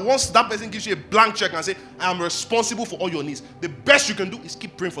can do, that once that person gives you a blank check and say, I am responsible for all your needs, the best you can do is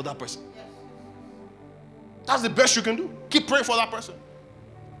keep praying for that person. That's the best you can do. Keep praying for that person.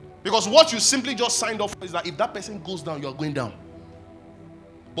 Because what you simply just signed up for is that if that person goes down, you're going down.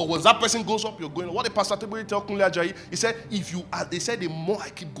 But once that person goes up, you're going up. What did Pastor Tebori tell Kunle Ajayi? He said, they said the more I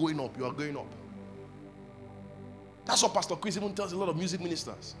keep going up, you are going up. That's what Pastor Chris even tells a lot of music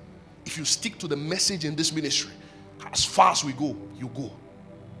ministers. If you stick to the message in this ministry, as far as we go, you go.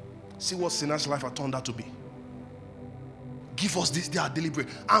 See what sinners' life have turned out to be. Give us this day our daily bread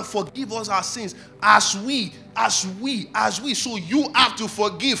and forgive us our sins as we. So you have to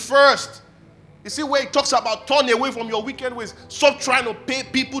forgive first. You see where it talks about turn away from your wicked ways. Stop trying to pay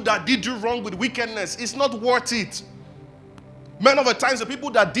people that did you wrong with wickedness. It's not worth it. Many of the times the people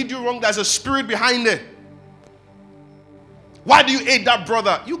that did you wrong, there's a spirit behind it. Why do you hate that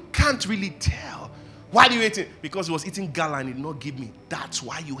brother? You can't really tell. Why do you hate him? Because he was eating gala and he did not give me. That's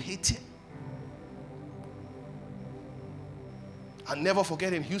why you hate him. I'll never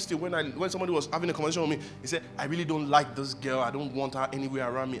forget in Houston when somebody was having a conversation with me, he said, I really don't like this girl. I don't want her anywhere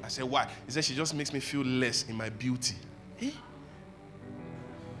around me. I said, why? He said, she just makes me feel less in my beauty.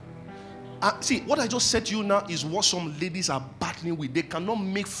 See, what I just said to you now is what some ladies are battling with. They cannot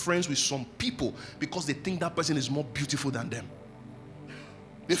make friends with some people because they think that person is more beautiful than them.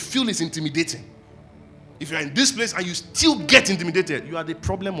 They feel it's intimidating. If you're in this place and you still get intimidated, you are the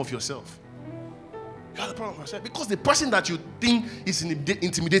problem of yourself. You are the problem of yourself. Because the person that you think is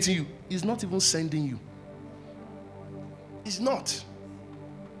intimidating you is not even sending you. It's not.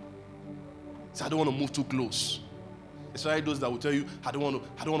 So I don't want to move too close. Especially those that will tell you, I don't want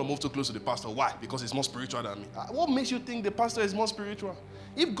to move too close to the pastor. Why? Because he's more spiritual than me. What makes you think the pastor is more spiritual?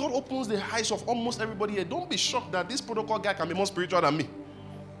 If God opens the eyes of almost everybody here, don't be shocked that this protocol guy can be more spiritual than me.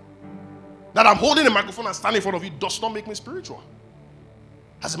 That I'm holding a microphone and standing in front of you does not make me spiritual.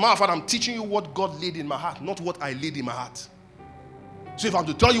 As a matter of fact, I'm teaching you what God laid in my heart, not what I laid in my heart. So if I'm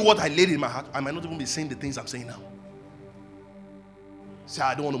to tell you what I laid in my heart, I might not even be saying the things I'm saying now. Say,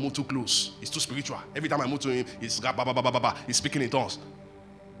 I don't want to move too close. It's too spiritual. Every time I move to him, he's speaking in tongues.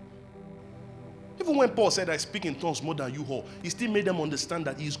 Even when Paul said I speak in tongues more than you all, he still made them understand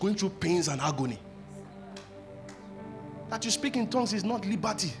that he's going through pains and agony. That you speak in tongues is not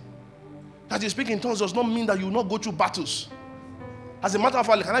liberty. That you speak in tongues does not mean that you will not go through battles. As a matter of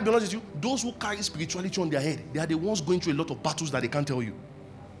fact, can I be honest with you? Those who carry spirituality on their head, they are the ones going through a lot of battles that they can't tell you.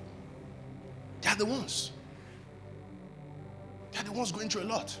 They are the ones. They are the ones going through a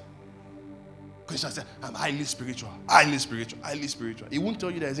lot. Christians say, I'm highly spiritual. He won't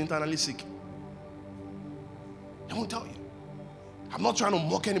tell you that he's internally sick. He won't tell you. I'm not trying to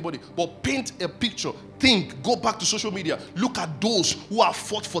mock anybody, but paint a picture. Think, go back to social media. Look at those who have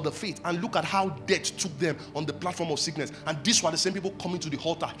fought for the faith and look at how death took them on the platform of sickness. And these were the same people coming to the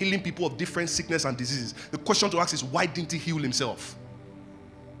altar, healing people of different sickness and diseases. The question to ask is, why didn't he heal himself?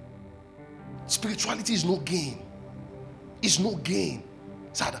 Spirituality is no gain. It's no gain.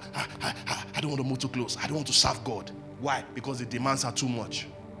 So I don't want to move too close. I don't want to serve God. Why? Because the demands are too much.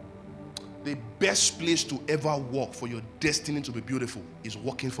 The best place to ever walk for your destiny to be beautiful is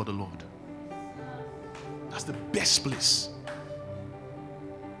walking for the Lord. That's the best place.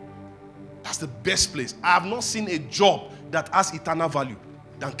 That's the best place. I have not seen a job that has eternal value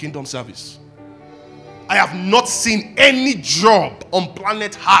than kingdom service. I have not seen any job on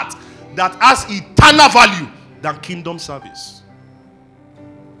planet Earth that has eternal value than kingdom service.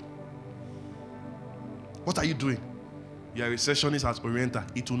 What are you doing? You are a receptionist at Oriental.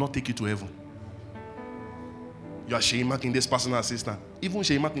 It will not take you to heaven. You are Sheyi Makinde's personal assistant. Even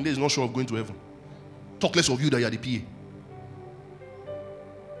Sheyi Makinde is not sure of going to heaven. Talk less of you that you are the PA.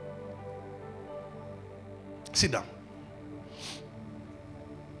 Sit down.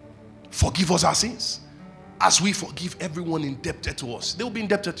 Forgive us our sins as we forgive everyone indebted to us. They will be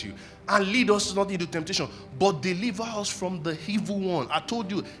indebted to you. And lead us not into temptation, but deliver us from the evil one. I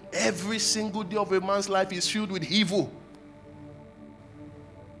told you, every single day of a man's life is filled with evil.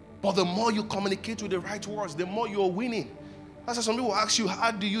 But the more you communicate with the right words, the more you're winning. That's why some people ask you,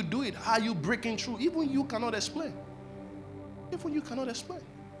 how do you do it? How are you breaking through? Even you cannot explain. Even you cannot explain.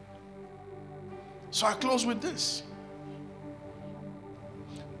 So I close with this.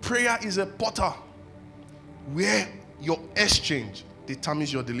 Prayer is a portal where your exchange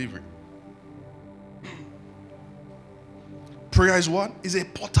determines your delivery. Prayer is what? Is a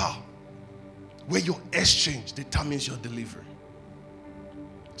portal where your exchange determines your delivery.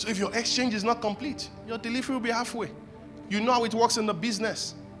 So if your exchange is not complete, your delivery will be halfway. You know how it works in the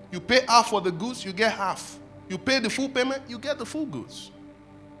business. You pay half for the goods, you get half. You pay the full payment, you get the full goods.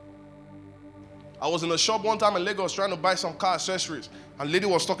 I was in a shop one time in Lagos trying to buy some car accessories. And the lady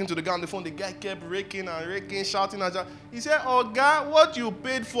was talking to the guy on the phone. The guy kept raking and raking, shouting and shouting. He said, "Oh, guy, what you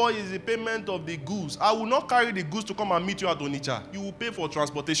paid for is the payment of the goods. I will not carry the goods to come and meet you at Onitsha. You will pay for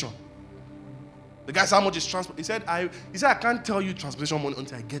transportation." The guy said, "How much is transport?" He said, I can't tell you transportation money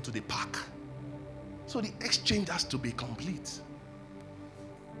until I get to the park. So the exchange has to be complete.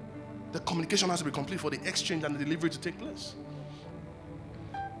 The communication has to be complete for the exchange and the delivery to take place.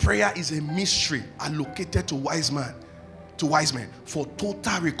 Prayer is a mystery allocated to wise men for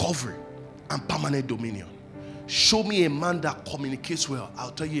total recovery and permanent dominion. Show me a man that communicates well. I'll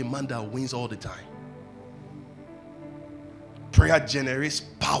tell you a man that wins all the time. Prayer generates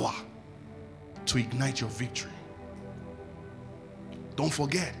power to ignite your victory. Don't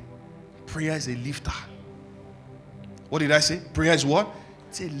forget, prayer is a lifter. What did I say? Prayer is what?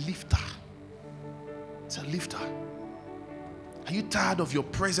 It's a lifter. It's a lifter. Are you tired of your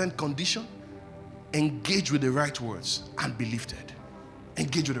present condition? Engage with the right words and be lifted.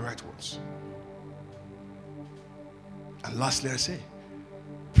 Engage with the right words. And lastly, I say,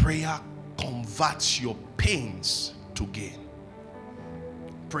 prayer converts your pains to gain.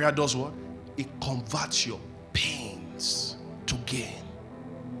 Prayer does what? It converts your pains to gain.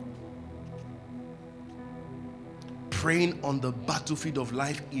 Praying on the battlefield of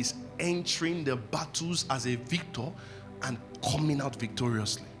life is entering the battles as a victor and coming out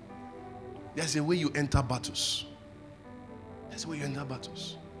victoriously. There's a way you enter battles. There's a way you enter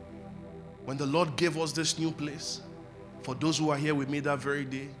battles. When the Lord gave us this new place, for those who are here with me that very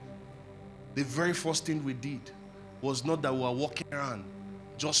day, the very first thing we did was not that we were walking around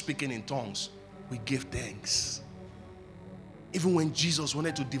just speaking in tongues. We gave thanks. Even when Jesus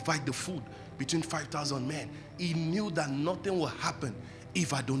wanted to divide the food between 5,000 men, he knew that nothing will happen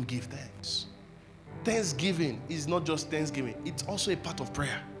if I don't give thanks. Thanksgiving is not just thanksgiving, it's also a part of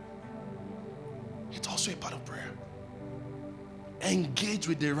prayer. It's also a part of prayer. Engage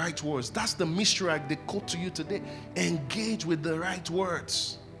with the right words. That's the mystery I decode to you today. Engage with the right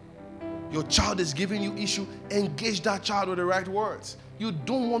words. Your child is giving you issue. Engage that child with the right words. You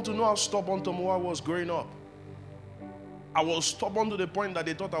don't want to know how stubborn Tomoa was growing up. I was stubborn to the point that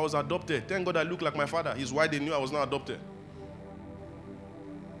they thought I was adopted. Thank God I looked like my father. It's why they knew I was not adopted.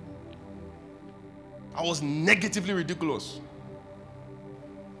 I was negatively ridiculous.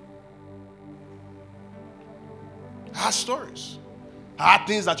 I had stories. I had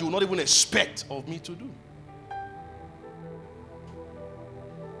things that you would not even expect of me to do.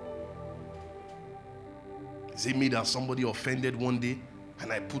 Is it me that somebody offended one day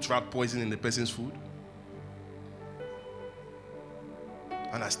and I put rat poison in the person's food?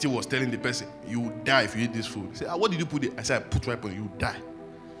 And I still was telling the person, you will die if you eat this food. He said, what did you put it? I said, I put rat poison, you will die.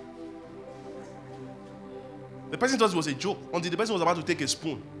 The person thought it was a joke until the person was about to take a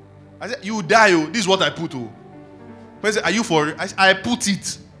spoon. I said, you will die, oh. This is what I put, oh. The person said, are you for it? I put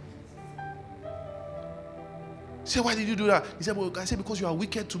it. He said, why did you do that? He said, well, I said, because you are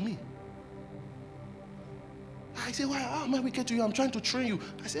wicked to me. I said, why am I wicked to you? I'm trying to train you.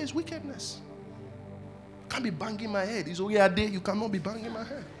 I said, it's wickedness. I can't be banging my head. It's only a day you cannot be banging my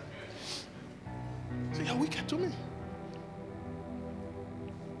head. He said, you're wicked to me.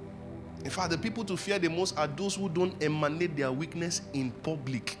 In fact, the people to fear the most are those who don't emanate their weakness in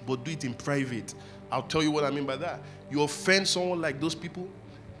public, but do it in private. I'll tell you what I mean by that. You offend someone like those people,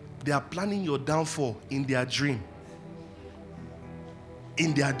 they are planning your downfall in their dream.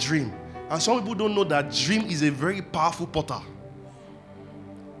 in their dream. And some people don't know that dream is a very powerful portal.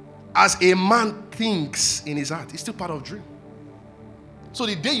 As a man thinks in his heart, it's still part of dream. So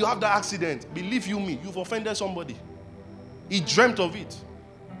the day you have that accident, believe you me, you've offended somebody. He dreamt of it.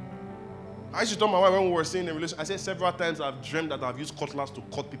 I used to tell my wife when we were staying in a relationship, I said several times I've dreamt that I've used cutlass to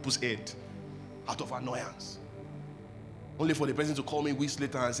cut people's head out of annoyance. Only for the person to call me weeks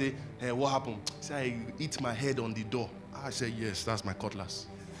later and say, hey, what happened? Say, I hit my head on the door. I said, yes, that's my cutlass.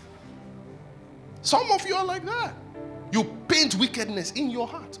 Some of you are like that. You paint wickedness in your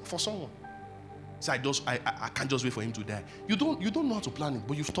heart for someone. Say, I can't just wait for him to die. You don't know how to plan it,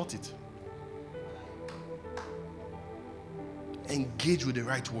 but you've taught it. Engage with the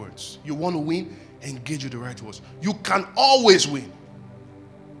right words. You want to win? Engage with the right words. You can always win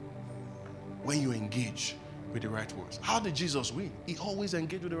when you engage with the right words. How did Jesus win? He always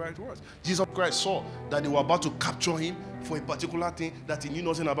engaged with the right words. Jesus Christ saw that they were about to capture him for a particular thing that he knew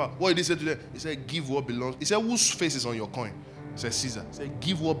nothing about. What did he say to them? He said, give what belongs. He said, whose face is on your coin? He said, Caesar. He said,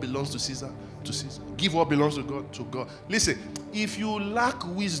 give what belongs to Caesar, to Caesar. Give what belongs to God, to God. Listen, if you lack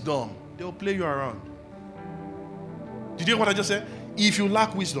wisdom, they'll play you around. Did you hear what I just said? If you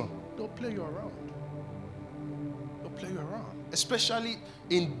lack wisdom, they'll play you around. They'll play you around. Especially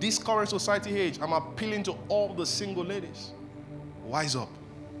in this current society age, I'm appealing to all the single ladies. Wise up.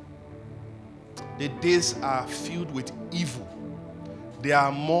 The days are filled with evil. There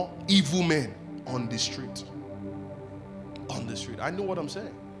are more evil men on the street. On the street. I know what I'm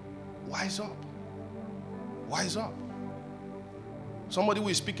saying. Wise up. Wise up. Somebody who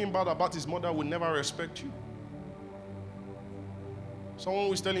is speaking bad about his mother will never respect you. Someone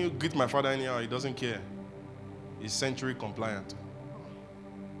who is telling you, greet my father anyhow, he doesn't care. He's century compliant.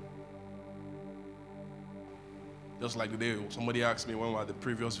 Just like the day somebody asked me when we were at the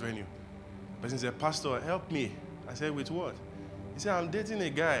previous venue. The person said, Pastor, help me. I said, with what? He said, I'm dating a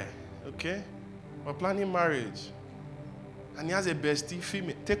guy, okay? We're planning marriage. And he has a bestie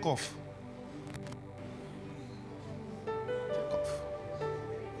female. Take off. Take off.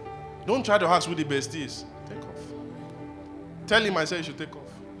 Don't try to ask who the bestie is. Take off. Tell him I said you should take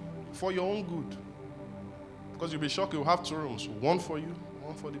off. For your own good. Because you'll be shocked you'll have 2 rooms. One for you,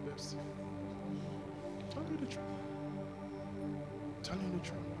 one for the bestie. Tell you the truth. Tell you the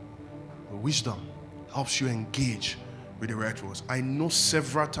truth. But wisdom helps you engage with the right words. I know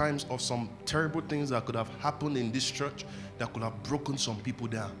several times of some terrible things that could have happened in this church that could have broken some people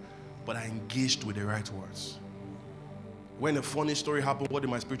down, but I engaged with the right words. When a funny story happened, what did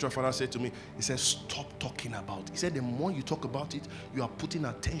my spiritual father say to me? He said, stop talking about it. He said, the more you talk about it, you are putting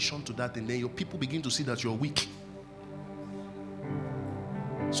attention to that, and then your people begin to see that you're weak.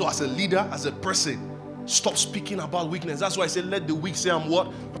 So as a leader, as a person, stop speaking about weakness. That's why I say, let the weak say I'm what?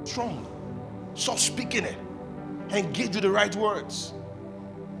 I'm strong. Stop speaking it. Engage with the right words.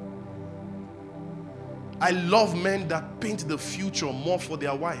 I love men that paint the future more for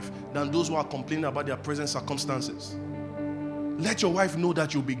their wife than those who are complaining about their present circumstances. Let your wife know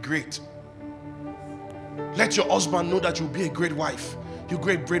that you'll be great. Let your husband know that you'll be a great wife. You're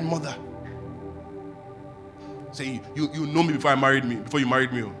a great mother. Say, you know me before you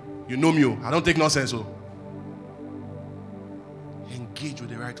married me. You know me. I don't take nonsense. Engage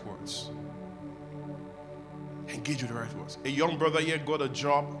with the right words. Engage with the right words. A young brother here got a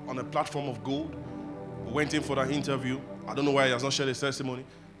job on a platform of gold. We went in for that interview. I don't know why he has not shared his testimony.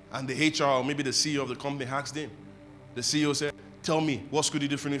 And the HR or maybe the CEO of the company asked him. The CEO said, tell me, what school did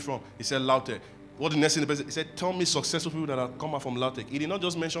you finish from? He said, LAUTECH. What the next thing he said, tell me successful people that have come out from LAUTECH. He did not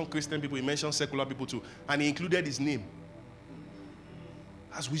just mention Christian people, he mentioned secular people too. And he included his name.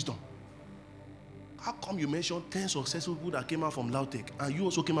 That's wisdom. How come you mention 10 successful people that came out from LAUTECH and you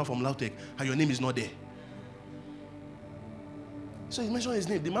also came out from LAUTECH and your name is not there? So he mentioned his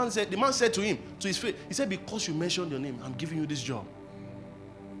name. The man said to him, to his face, he said, because you mentioned your name, I'm giving you this job.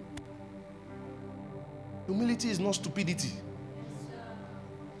 Humility is not stupidity.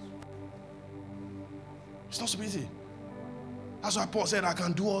 It's not stupidity. That's why Paul said, I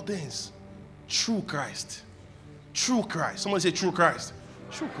can do all things through Christ. Through Christ. Someone say through Christ.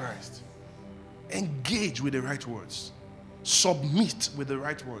 Through Christ. Engage with the right words. Submit with the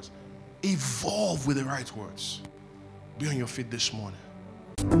right words. Evolve with the right words. Be on your feet this morning.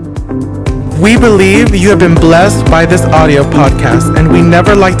 We believe you have been blessed by this audio podcast, and we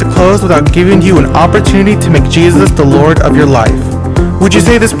never like to close without giving you an opportunity to make Jesus the Lord of your life. Would you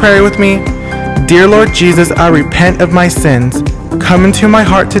say this prayer with me? Dear Lord Jesus, I repent of my sins. Come into my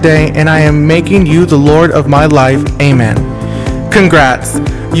heart today, and I am making you the Lord of my life. Amen. Congrats.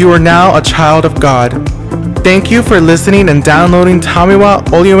 You are now a child of God. Thank you for listening and downloading Tamiwa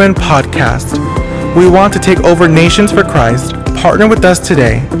Oliwen Podcast. We want to take over nations for Christ, Partner with us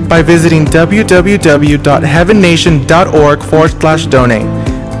today by visiting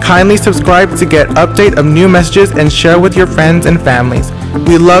www.heavennation.org/donate. Kindly subscribe to get update of new messages and share with your friends and families.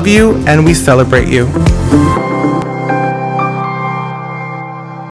 We love you and we celebrate you.